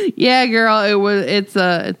 Yeah, girl, it's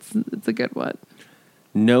a good one.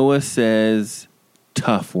 Noah says,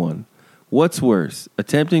 tough one. What's worse,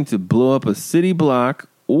 attempting to blow up a city block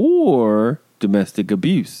or domestic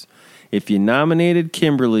abuse? If you nominated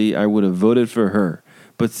Kimberly, I would have voted for her.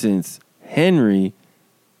 But since Henry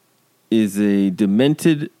is a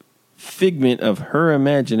demented figment of her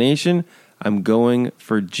imagination, I'm going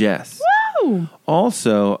for Jess. Woo!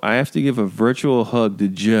 Also, I have to give a virtual hug to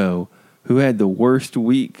Jo, who had the worst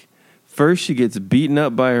week. First, she gets beaten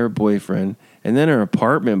up by her boyfriend, and then her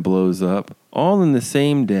apartment blows up, all in the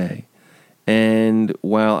same day. And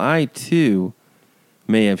while I, too,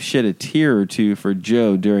 may have shed a tear or two for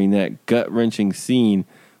Jo during that gut-wrenching scene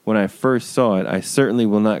when I first saw it, I certainly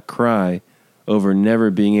will not cry over never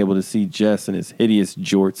being able to see Jess in his hideous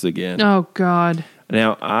jorts again. Oh, God.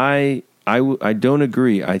 Now, I don't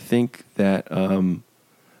agree. I think that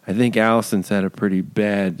I think Allison's had a pretty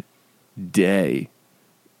bad day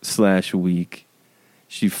 / week.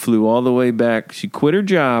 She flew all the way back. She quit her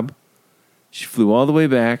job. She flew all the way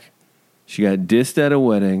back. She got dissed at a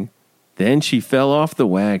wedding. Then she fell off the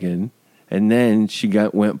wagon. And then she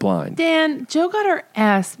went blind. Dan, Jo got her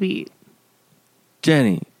ass beat.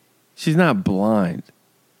 Jenny, she's not blind.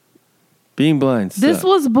 Being blind sucks. This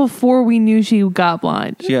was before we knew she got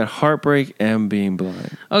blind. She got heartbreak and being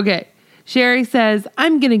blind. Okay. Sherry says,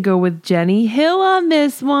 I'm going to go with Jenny Hill on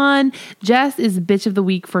this one. Jess is bitch of the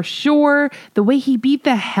week for sure. The way he beat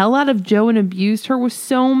the hell out of Jo and abused her was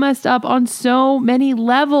so messed up on so many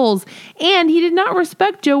levels. And he did not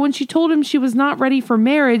respect Jo when she told him she was not ready for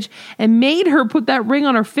marriage and made her put that ring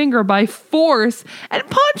on her finger by force and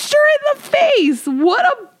punched her in the face. What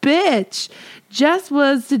a bitch. Jess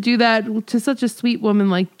was to do that to such a sweet woman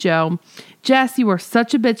like Jo. Jess, you are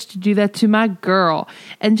such a bitch to do that to my girl.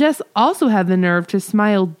 And Jess also had the nerve to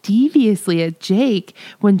smile deviously at Jake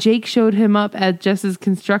when Jake showed him up at Jess's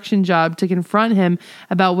construction job to confront him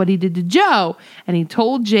about what he did to Jo. And he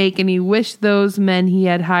told Jake and he wished those men he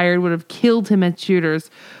had hired would have killed him at Shooters.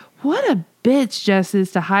 What a bitch Jess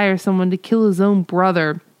is to hire someone to kill his own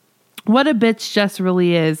brother. What a bitch Jess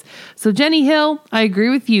really is. So Jenny Hill, I agree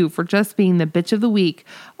with you for just being the bitch of the week.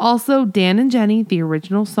 Also, Dan and Jenny, the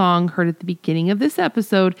original song heard at the beginning of this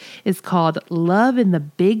episode is called Love in the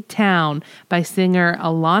Big Town by singer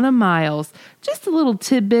Alana Miles. Just a little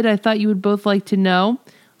tidbit I thought you would both like to know.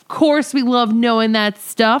 course we love knowing that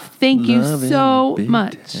stuff. Thank you Love so in Big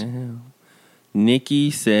much. Town.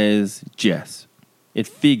 Nikki says, Jess, it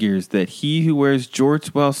figures that he who wears jorts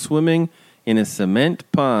while swimming in a cement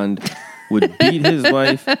pond would beat his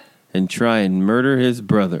wife and try and murder his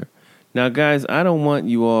brother. Now, guys, I don't want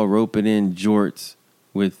you all roping in jorts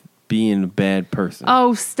with being a bad person.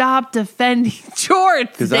 Oh, stop defending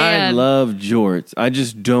jorts, Because I love jorts.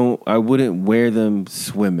 I wouldn't wear them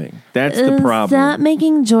swimming. That's the problem. Stop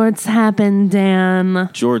making jorts happen, Dan.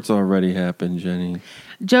 Jorts already happened, Jenny.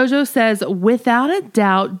 Jojo says, without a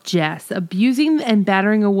doubt, Jess, abusing and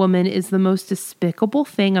battering a woman is the most despicable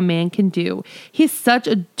thing a man can do. He's such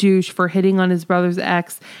a douche for hitting on his brother's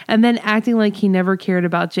ex and then acting like he never cared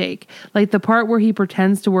about Jake. Like the part where he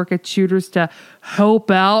pretends to work at Shooters to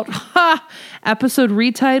help out. Ha! Episode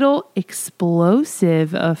retitle,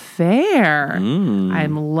 Explosive Affair.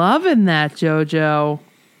 I'm loving that, Jojo.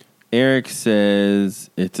 Eric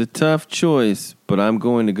says, it's a tough choice, but I'm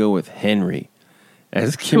going to go with Henry.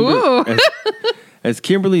 As Kimberly's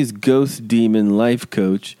ghost demon life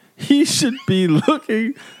coach, he should be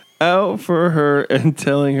looking out for her and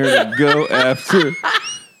telling her to go after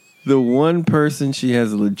the one person she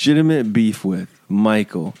has legitimate beef with,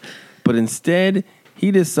 Michael. But instead, he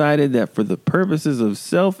decided that for the purposes of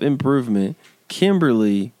self-improvement,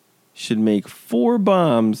 Kimberly should make 4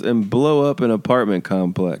 bombs and blow up an apartment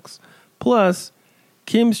complex. Plus,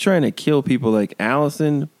 Kim's trying to kill people like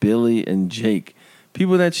Allison, Billy, and Jake.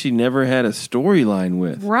 People that she never had a storyline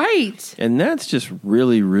with. Right. And that's just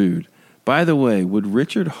really rude. By the way, would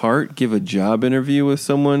Richard Hart give a job interview with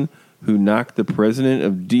someone who knocked the president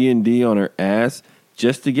of D&D on her ass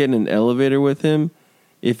just to get in an elevator with him?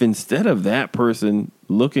 If instead of that person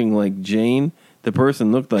looking like Jane, the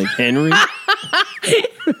person looked like Henry?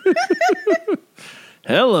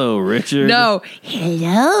 Hello, Richard. No.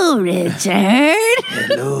 Hello, Richard.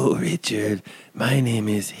 Hello, Richard. My name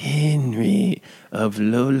is Henry of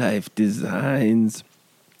Lowlife Designs,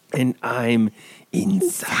 and I'm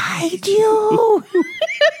inside you.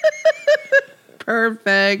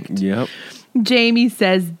 Perfect. Yep. Jamie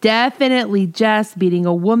says, definitely Jess, beating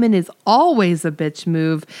a woman is always a bitch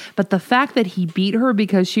move, but the fact that he beat her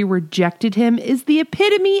because she rejected him is the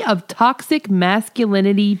epitome of toxic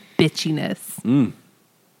masculinity bitchiness.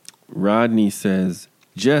 Rodney says,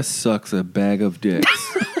 Jess sucks a bag of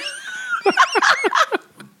dicks.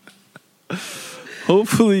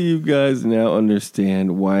 Hopefully you guys now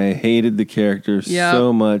understand why I hated the character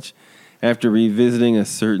so much after revisiting a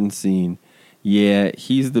certain scene. Yeah,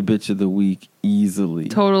 he's the bitch of the week easily.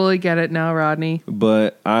 Totally get it now, Rodney.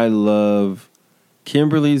 But I love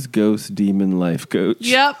Kimberly's ghost demon life coach.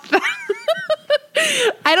 Yep.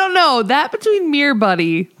 I don't know. That between Mirror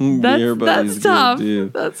Buddy. That's tough.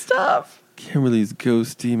 That's tough. Kimberly's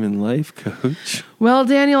ghost demon life coach. Well,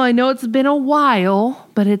 Daniel, I know it's been a while,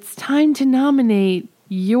 but it's time to nominate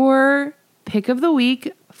your pick of the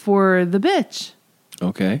week for the bitch.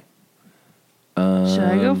 Okay. Should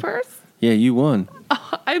I go first? Yeah, you won.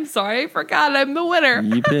 Oh, I'm sorry. I forgot I'm the winner.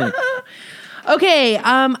 You picked. Okay,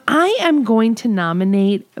 I am going to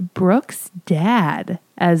nominate Brooke's dad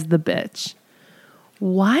as the bitch.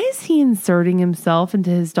 Why is he inserting himself into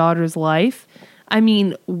his daughter's life? I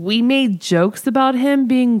mean, we made jokes about him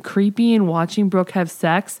being creepy and watching Brooke have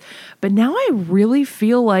sex, but now I really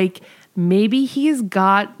feel like maybe he's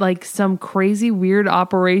got like some crazy weird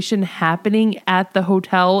operation happening at the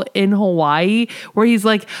hotel in Hawaii where he's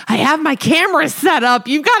like, I have my camera set up.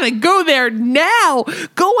 You've got to go there now.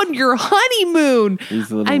 Go on your honeymoon.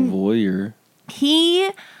 He's a little voyeur.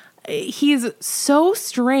 He's so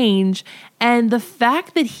strange. And the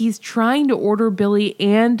fact that he's trying to order Billy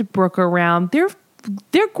and Brooke around, they're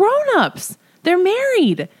grown-ups. They're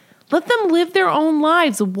married. Let them live their own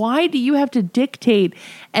lives. Why do you have to dictate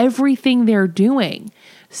everything they're doing?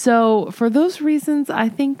 So for those reasons, I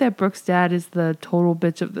think that Brooke's dad is the total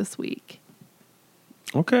bitch of this week.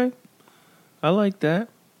 Okay. I like that.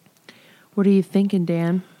 What are you thinking,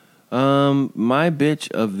 Dan? My bitch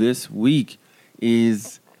of this week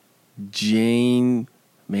is Jane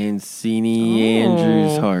Mancini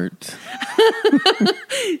Andrews Hart.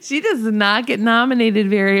 She does not get nominated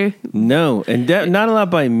very... No, and not a lot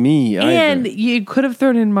by me either. And you could have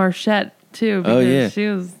thrown in Marchette, too. Because she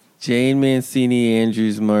was... Jane Mancini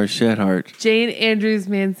Andrews Marchette Hart. Jane Andrews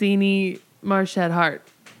Mancini Marchette Hart.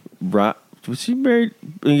 Was she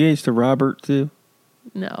engaged to Robert, too?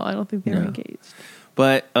 No, I don't think they were engaged.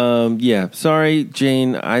 But, sorry,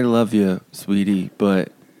 Jane, I love you, sweetie,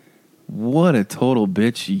 but what a total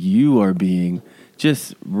bitch you are being.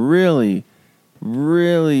 Just really,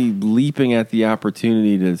 really leaping at the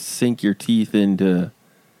opportunity to sink your teeth into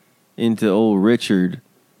old Richard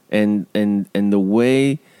and the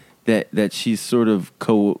way that she's sort of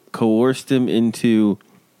coerced him into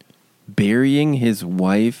burying his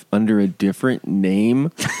wife under a different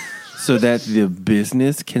name so that the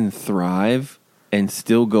business can thrive and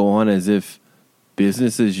still go on as if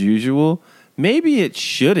business as usual. Maybe it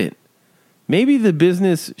shouldn't. Maybe the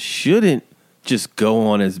business shouldn't just go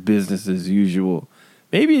on as business as usual.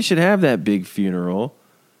 Maybe it should have that big funeral.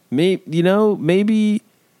 Maybe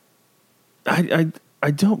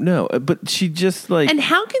I don't know, but she just like... And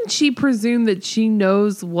how can she presume that she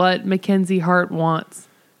knows what Mackenzie Hart wants?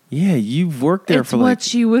 Yeah, you've worked there it's what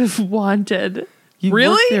she would have wanted. You've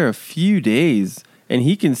really? worked there a few days, and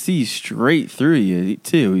he can see straight through you,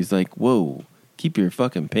 too. He's like, whoa, keep your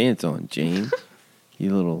fucking pants on, Jane.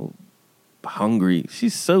 You little hungry.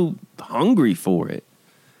 She's so hungry for it.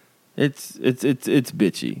 It's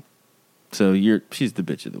bitchy. So she's the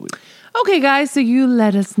bitch of the week. Okay, guys, so you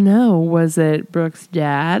let us know. Was it Brooke's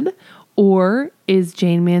dad or is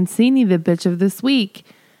Jane Mancini the bitch of this week?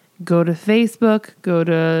 Go to Facebook, go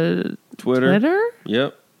to Twitter?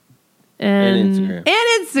 Yep. And Instagram.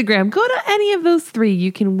 And Instagram. Go to any of those three.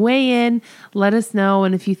 You can weigh in, let us know,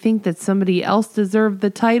 and if you think that somebody else deserved the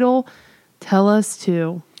title, tell us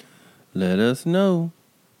too. Let us know.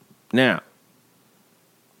 Now,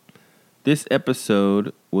 this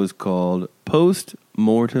episode was called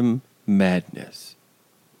Postmortem Madness.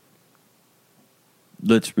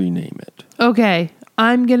 Let's rename it. Okay,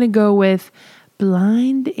 I'm going to go with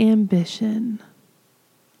Blind Ambition.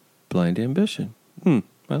 Blind Ambition. I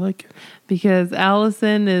like it. Because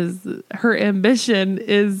her ambition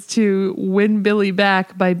is to win Billy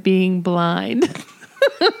back by being blind.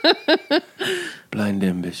 Blind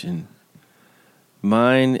Ambition.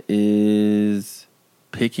 Mine is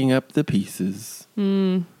picking up the pieces.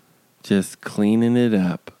 Just cleaning it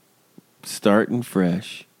up. Starting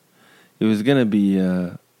fresh. It was going to be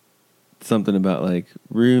something about like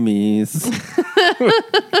roomies.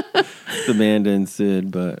 Amanda and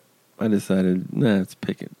Sid, but I decided, let's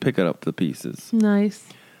pick it up the pieces. Nice.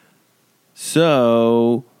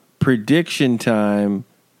 So, prediction time.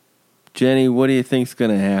 Jenny, what do you think's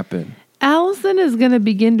going to happen? Allison is going to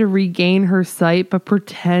begin to regain her sight, but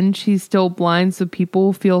pretend she's still blind so people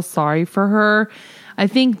will feel sorry for her. I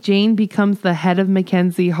think Jane becomes the head of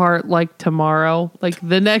Mackenzie Hart like tomorrow. Like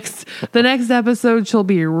the next episode, she'll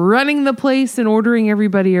be running the place and ordering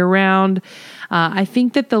everybody around. I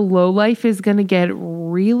think that the lowlife is going to get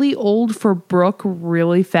really old for Brooke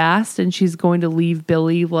really fast, and she's going to leave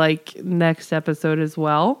Billy like next episode as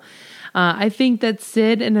well. I think that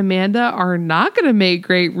Sid and Amanda are not going to make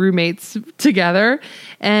great roommates together.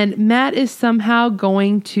 And Matt is somehow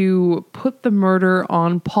going to put the murder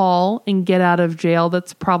on Paul and get out of jail.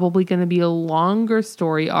 That's probably going to be a longer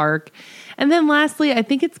story arc. And then lastly, I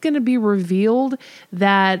think it's going to be revealed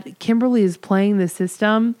that Kimberly is playing the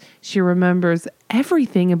system. She remembers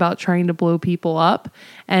everything about trying to blow people up.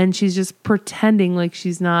 And she's just pretending like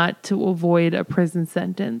she's not to avoid a prison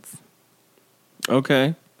sentence.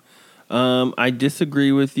 Okay. I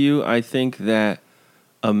disagree with you. I think that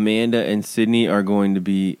Amanda and Sydney are going to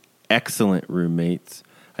be excellent roommates.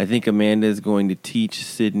 I think Amanda is going to teach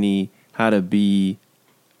Sydney how to be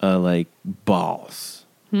like boss.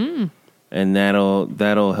 And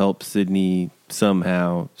that'll help Sydney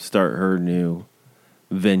somehow start her new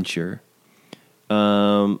venture.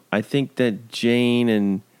 I think that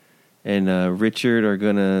Jane and Richard are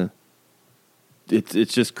gonna.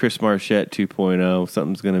 It's just Chris Marchette 2.0.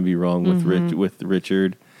 Something's going to be wrong with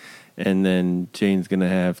Richard. And then Jane's going to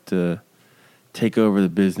have to take over the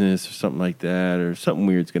business or something like that, or something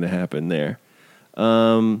weird's going to happen there.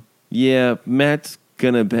 Yeah, Matt's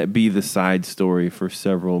going to be the side story for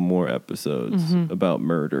several more episodes about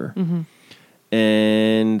murder.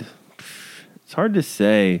 And it's hard to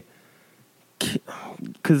say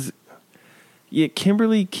because... Yeah,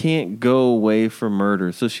 Kimberly can't go away for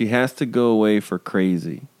murder, so she has to go away for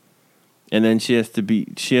crazy. And then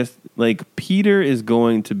Peter is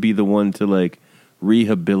going to be the one to like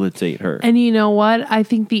rehabilitate her. And you know what? I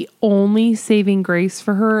think the only saving grace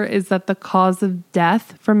for her is that the cause of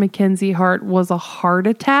death for Mackenzie Hart was a heart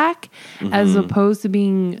attack as opposed to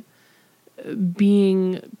being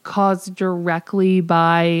caused directly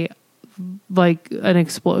by like an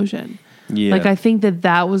explosion. Yeah. Like, I think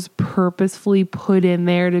that was purposefully put in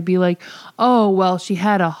there to be like, oh, well, she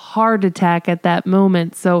had a heart attack at that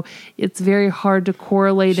moment. So it's very hard to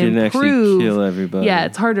correlate she and prove. Kill everybody. Yeah,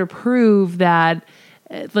 it's hard to prove that.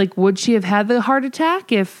 Like, would she have had the heart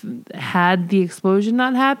attack had the explosion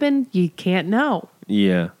not happened? You can't know.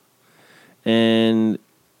 Yeah. And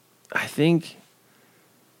I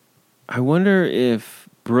wonder if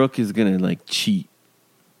Brooke is going to like cheat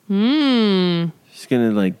She's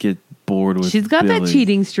gonna like get bored with. She's got Billy. that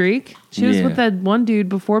cheating streak. She was with that one dude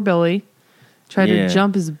before Billy. Tried to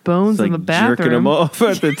jump his bones like in the bathroom. Jerking him off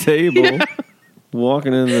at the table.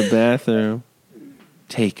 Walking into the bathroom.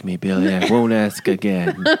 Take me, Billy. I won't ask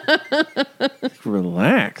again.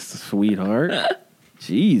 Relax, sweetheart.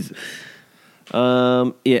 Jesus.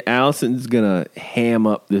 Allison's gonna ham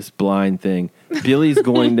up this blind thing. Billy's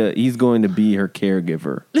going to be her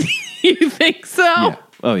caregiver. You think so? Yeah.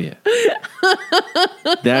 Oh yeah.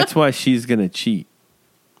 That's why she's gonna cheat.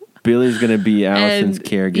 Billy's gonna be Allison's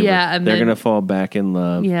caregiver. Yeah, and they're gonna fall back in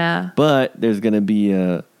love. Yeah. But there's gonna be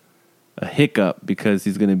a hiccup because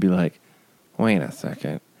he's gonna be like, wait a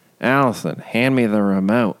second, Allison, hand me the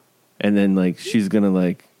remote. And then like she's gonna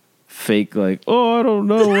like fake like, oh, I don't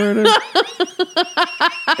know where it is.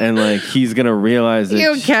 And like he's gonna realize that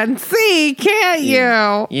you can see, can't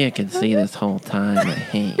you? You can see this whole time. I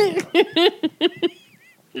hate you.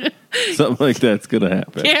 Something like that's gonna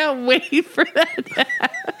happen. Can't wait for that to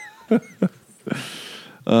happen.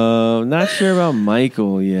 Not sure about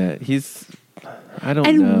Michael yet. I don't know.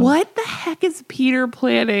 And what the heck is Peter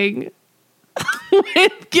planning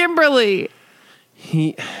with Kimberly?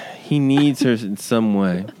 He needs her in some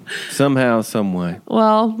way. Somehow, some way.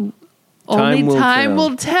 Well, only time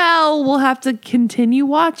will tell. We'll have to continue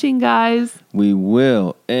watching, guys. We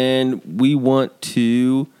will. And we want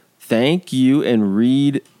to thank you and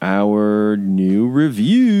read our new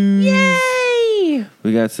reviews. Yay!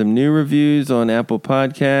 We got some new reviews on Apple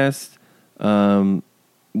Podcasts.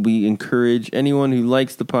 We encourage anyone who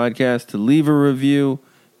likes the podcast to leave a review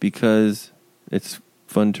because it's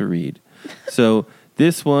fun to read. So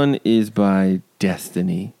this one is by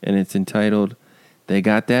Destiny, and it's entitled, They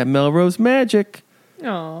Got That Melrose Magic.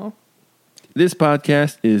 Aww. This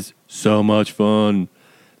podcast is so much fun.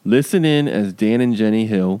 Listen in as Dan and Jenny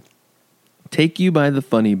Hill take you by the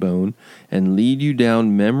funny bone and lead you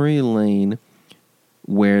down memory lane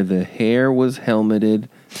where the hair was helmeted,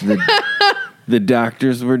 the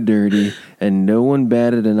doctors were dirty, and no one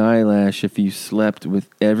batted an eyelash if you slept with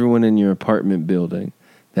everyone in your apartment building.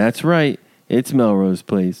 That's right. It's Melrose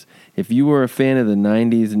Place. If you were a fan of the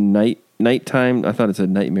 90s nighttime, I thought it said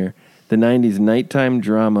nightmare, the 90s nighttime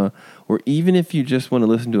drama, or even if you just want to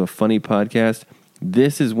listen to a funny podcast,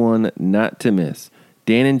 this is one not to miss.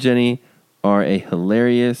 Dan and Jenny are a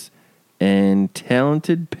hilarious and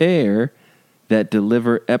talented pair that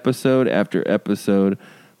deliver episode after episode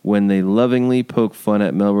when they lovingly poke fun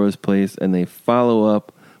at Melrose Place, and they follow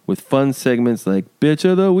up with fun segments like Bitch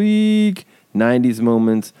of the Week, 90s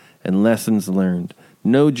moments, and lessons learned.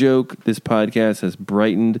 No joke, this podcast has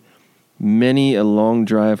brightened many a long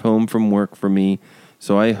drive home from work for me,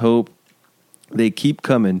 so I hope they keep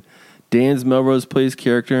coming. Dan's Melrose Place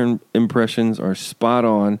character impressions are spot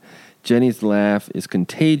on. Jenny's laugh is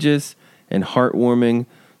contagious and heartwarming.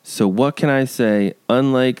 So what can I say?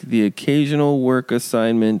 Unlike the occasional work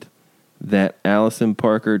assignment that Allison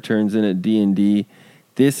Parker turns in at D&D,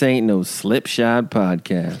 this ain't no slipshod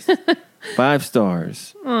podcast. 5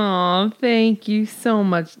 stars. Aw, thank you so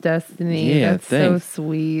much, Destiny. Yeah, that's thanks. so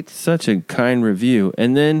sweet. Such a kind review.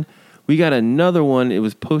 And then we got another one. It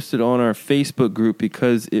was posted on our Facebook group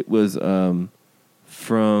because it was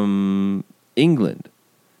from England.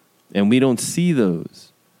 And we don't see those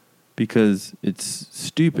because it's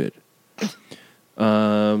stupid.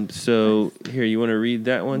 So here, you want to read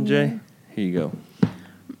that one, Jay? Here you go.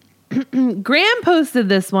 Graham posted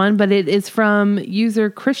this one, but it is from user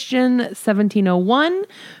Christian1701,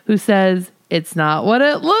 who says, it's not what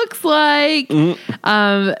it looks like.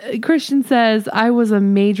 Christian says, I was a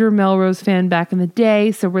major Melrose fan back in the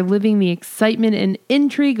day, so reliving the excitement and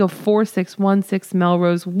intrigue of 4616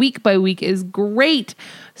 Melrose week by week is great.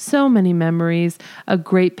 So many memories. A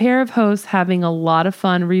great pair of hosts having a lot of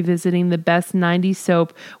fun revisiting the best 90s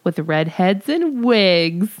soap with redheads and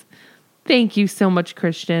wigs. Thank you so much,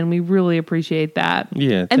 Christian. We really appreciate that.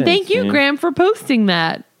 Yeah, and thank you, man. Graham, for posting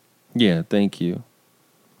that. Yeah, thank you.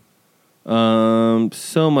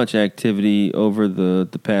 So much activity over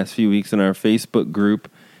the past few weeks in our Facebook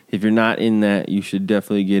group. If you're not in that, you should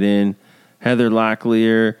definitely get in. Heather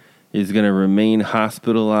Locklear is going to remain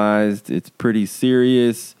hospitalized. It's pretty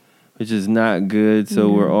serious, which is not good.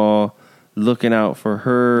 So we're all looking out for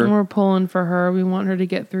her. And we're pulling for her. We want her to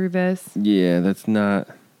get through this. Yeah, that's not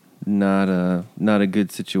a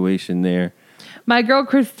good situation there. My girl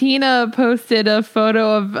Christina posted a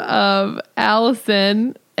photo of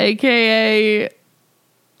Allison, aka,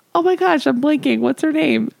 oh my gosh, I'm blanking. What's her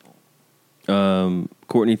name?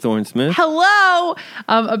 Courtney Thorne-Smith. Hello.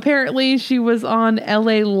 Apparently she was on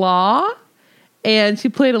LA Law and she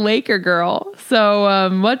played a Laker girl. So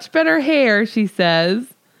much better hair, she says.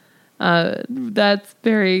 That's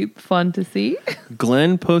very fun to see.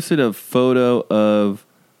 Glenn posted a photo of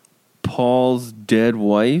Paul's dead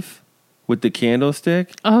wife with the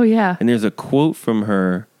candlestick. Oh, yeah. And there's a quote from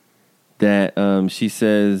her that she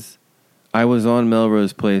says, "I was on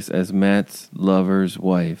Melrose Place as Matt's lover's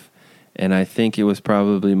wife, and I think it was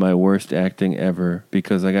probably my worst acting ever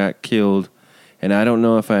because I got killed, and I don't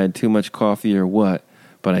know if I had too much coffee or what,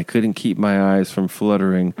 but I couldn't keep my eyes from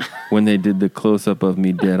fluttering when they did the close-up of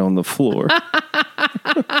me dead on the floor."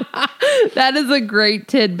 That is a great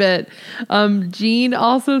tidbit. Gene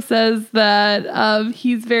also says that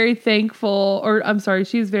he's very thankful, or I'm sorry,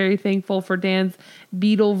 she's very thankful for Dan's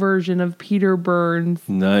beetle version of Peter Burns.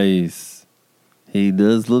 Nice. He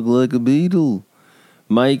does look like a beetle.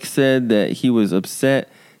 Mike said that he was upset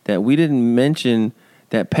that we didn't mention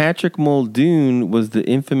that Patrick Muldoon was the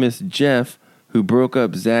infamous Jeff who broke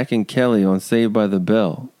up Zach and Kelly on Saved by the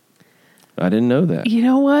Bell. I didn't know that. You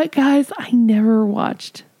know what, guys? I never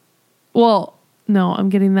watched. Well, no, I'm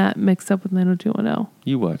getting that mixed up with 90210.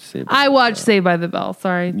 You watched Saved by I the watched Bell. Saved by the Bell.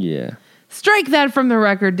 Sorry. Yeah. Strike that from the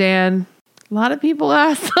record, Dan. A lot of people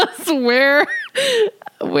asked us where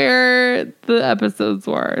the episodes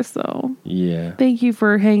were. So Yeah. thank you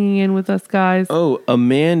for hanging in with us, guys. Oh,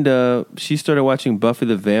 Amanda, she started watching Buffy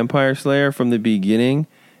the Vampire Slayer from the beginning.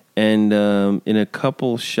 And in a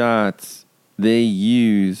couple shots, they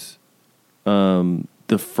use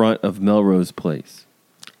the front of Melrose Place.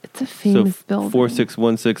 It's a famous building.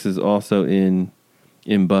 4616 is also in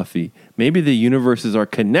Buffy. Maybe the universes are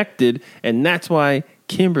connected, and that's why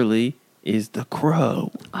Kimberly is the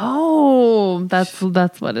crow. Oh, that's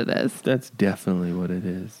what it is. That's definitely what it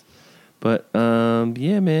is. But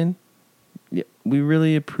yeah, man, yeah, we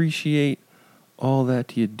really appreciate all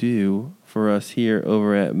that you do for us here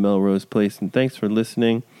over at Melrose Place, and thanks for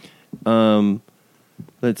listening.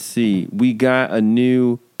 Let's see, we got a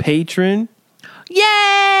new patron.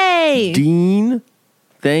 Yay! Dean,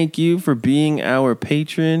 thank you for being our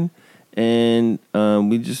patron, and I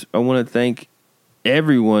want to thank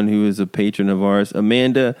everyone who is a patron of ours: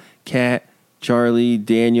 Amanda, Kat, Charlie,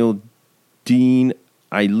 Daniel, Dean,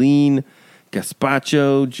 Eileen,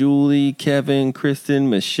 Gaspacho, Julie, Kevin, Kristen,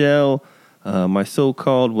 Michelle, my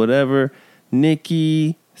so-called whatever,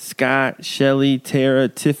 Nikki, Scott, Shelly, Tara,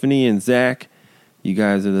 Tiffany, and Zach. You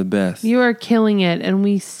guys are the best. You are killing it, and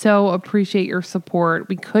we so appreciate your support.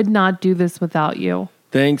 We could not do this without you.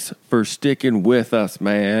 Thanks for sticking with us,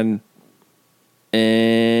 man.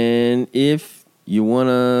 And if you want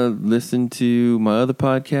to listen to my other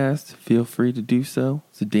podcast, feel free to do so.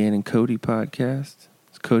 It's a Dan and Cody podcast.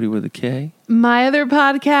 It's Cody with a K. My other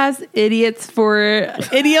podcast, Idioms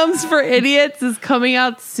for Idiots, is coming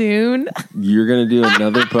out soon. You're going to do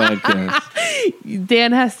another podcast.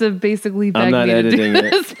 Dan has to basically beg I'm not me to editing do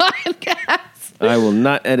it. this podcast. I will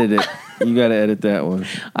not edit it. You got to edit that one.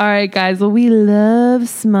 All right, guys. Well, we love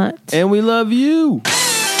smut. And we love you.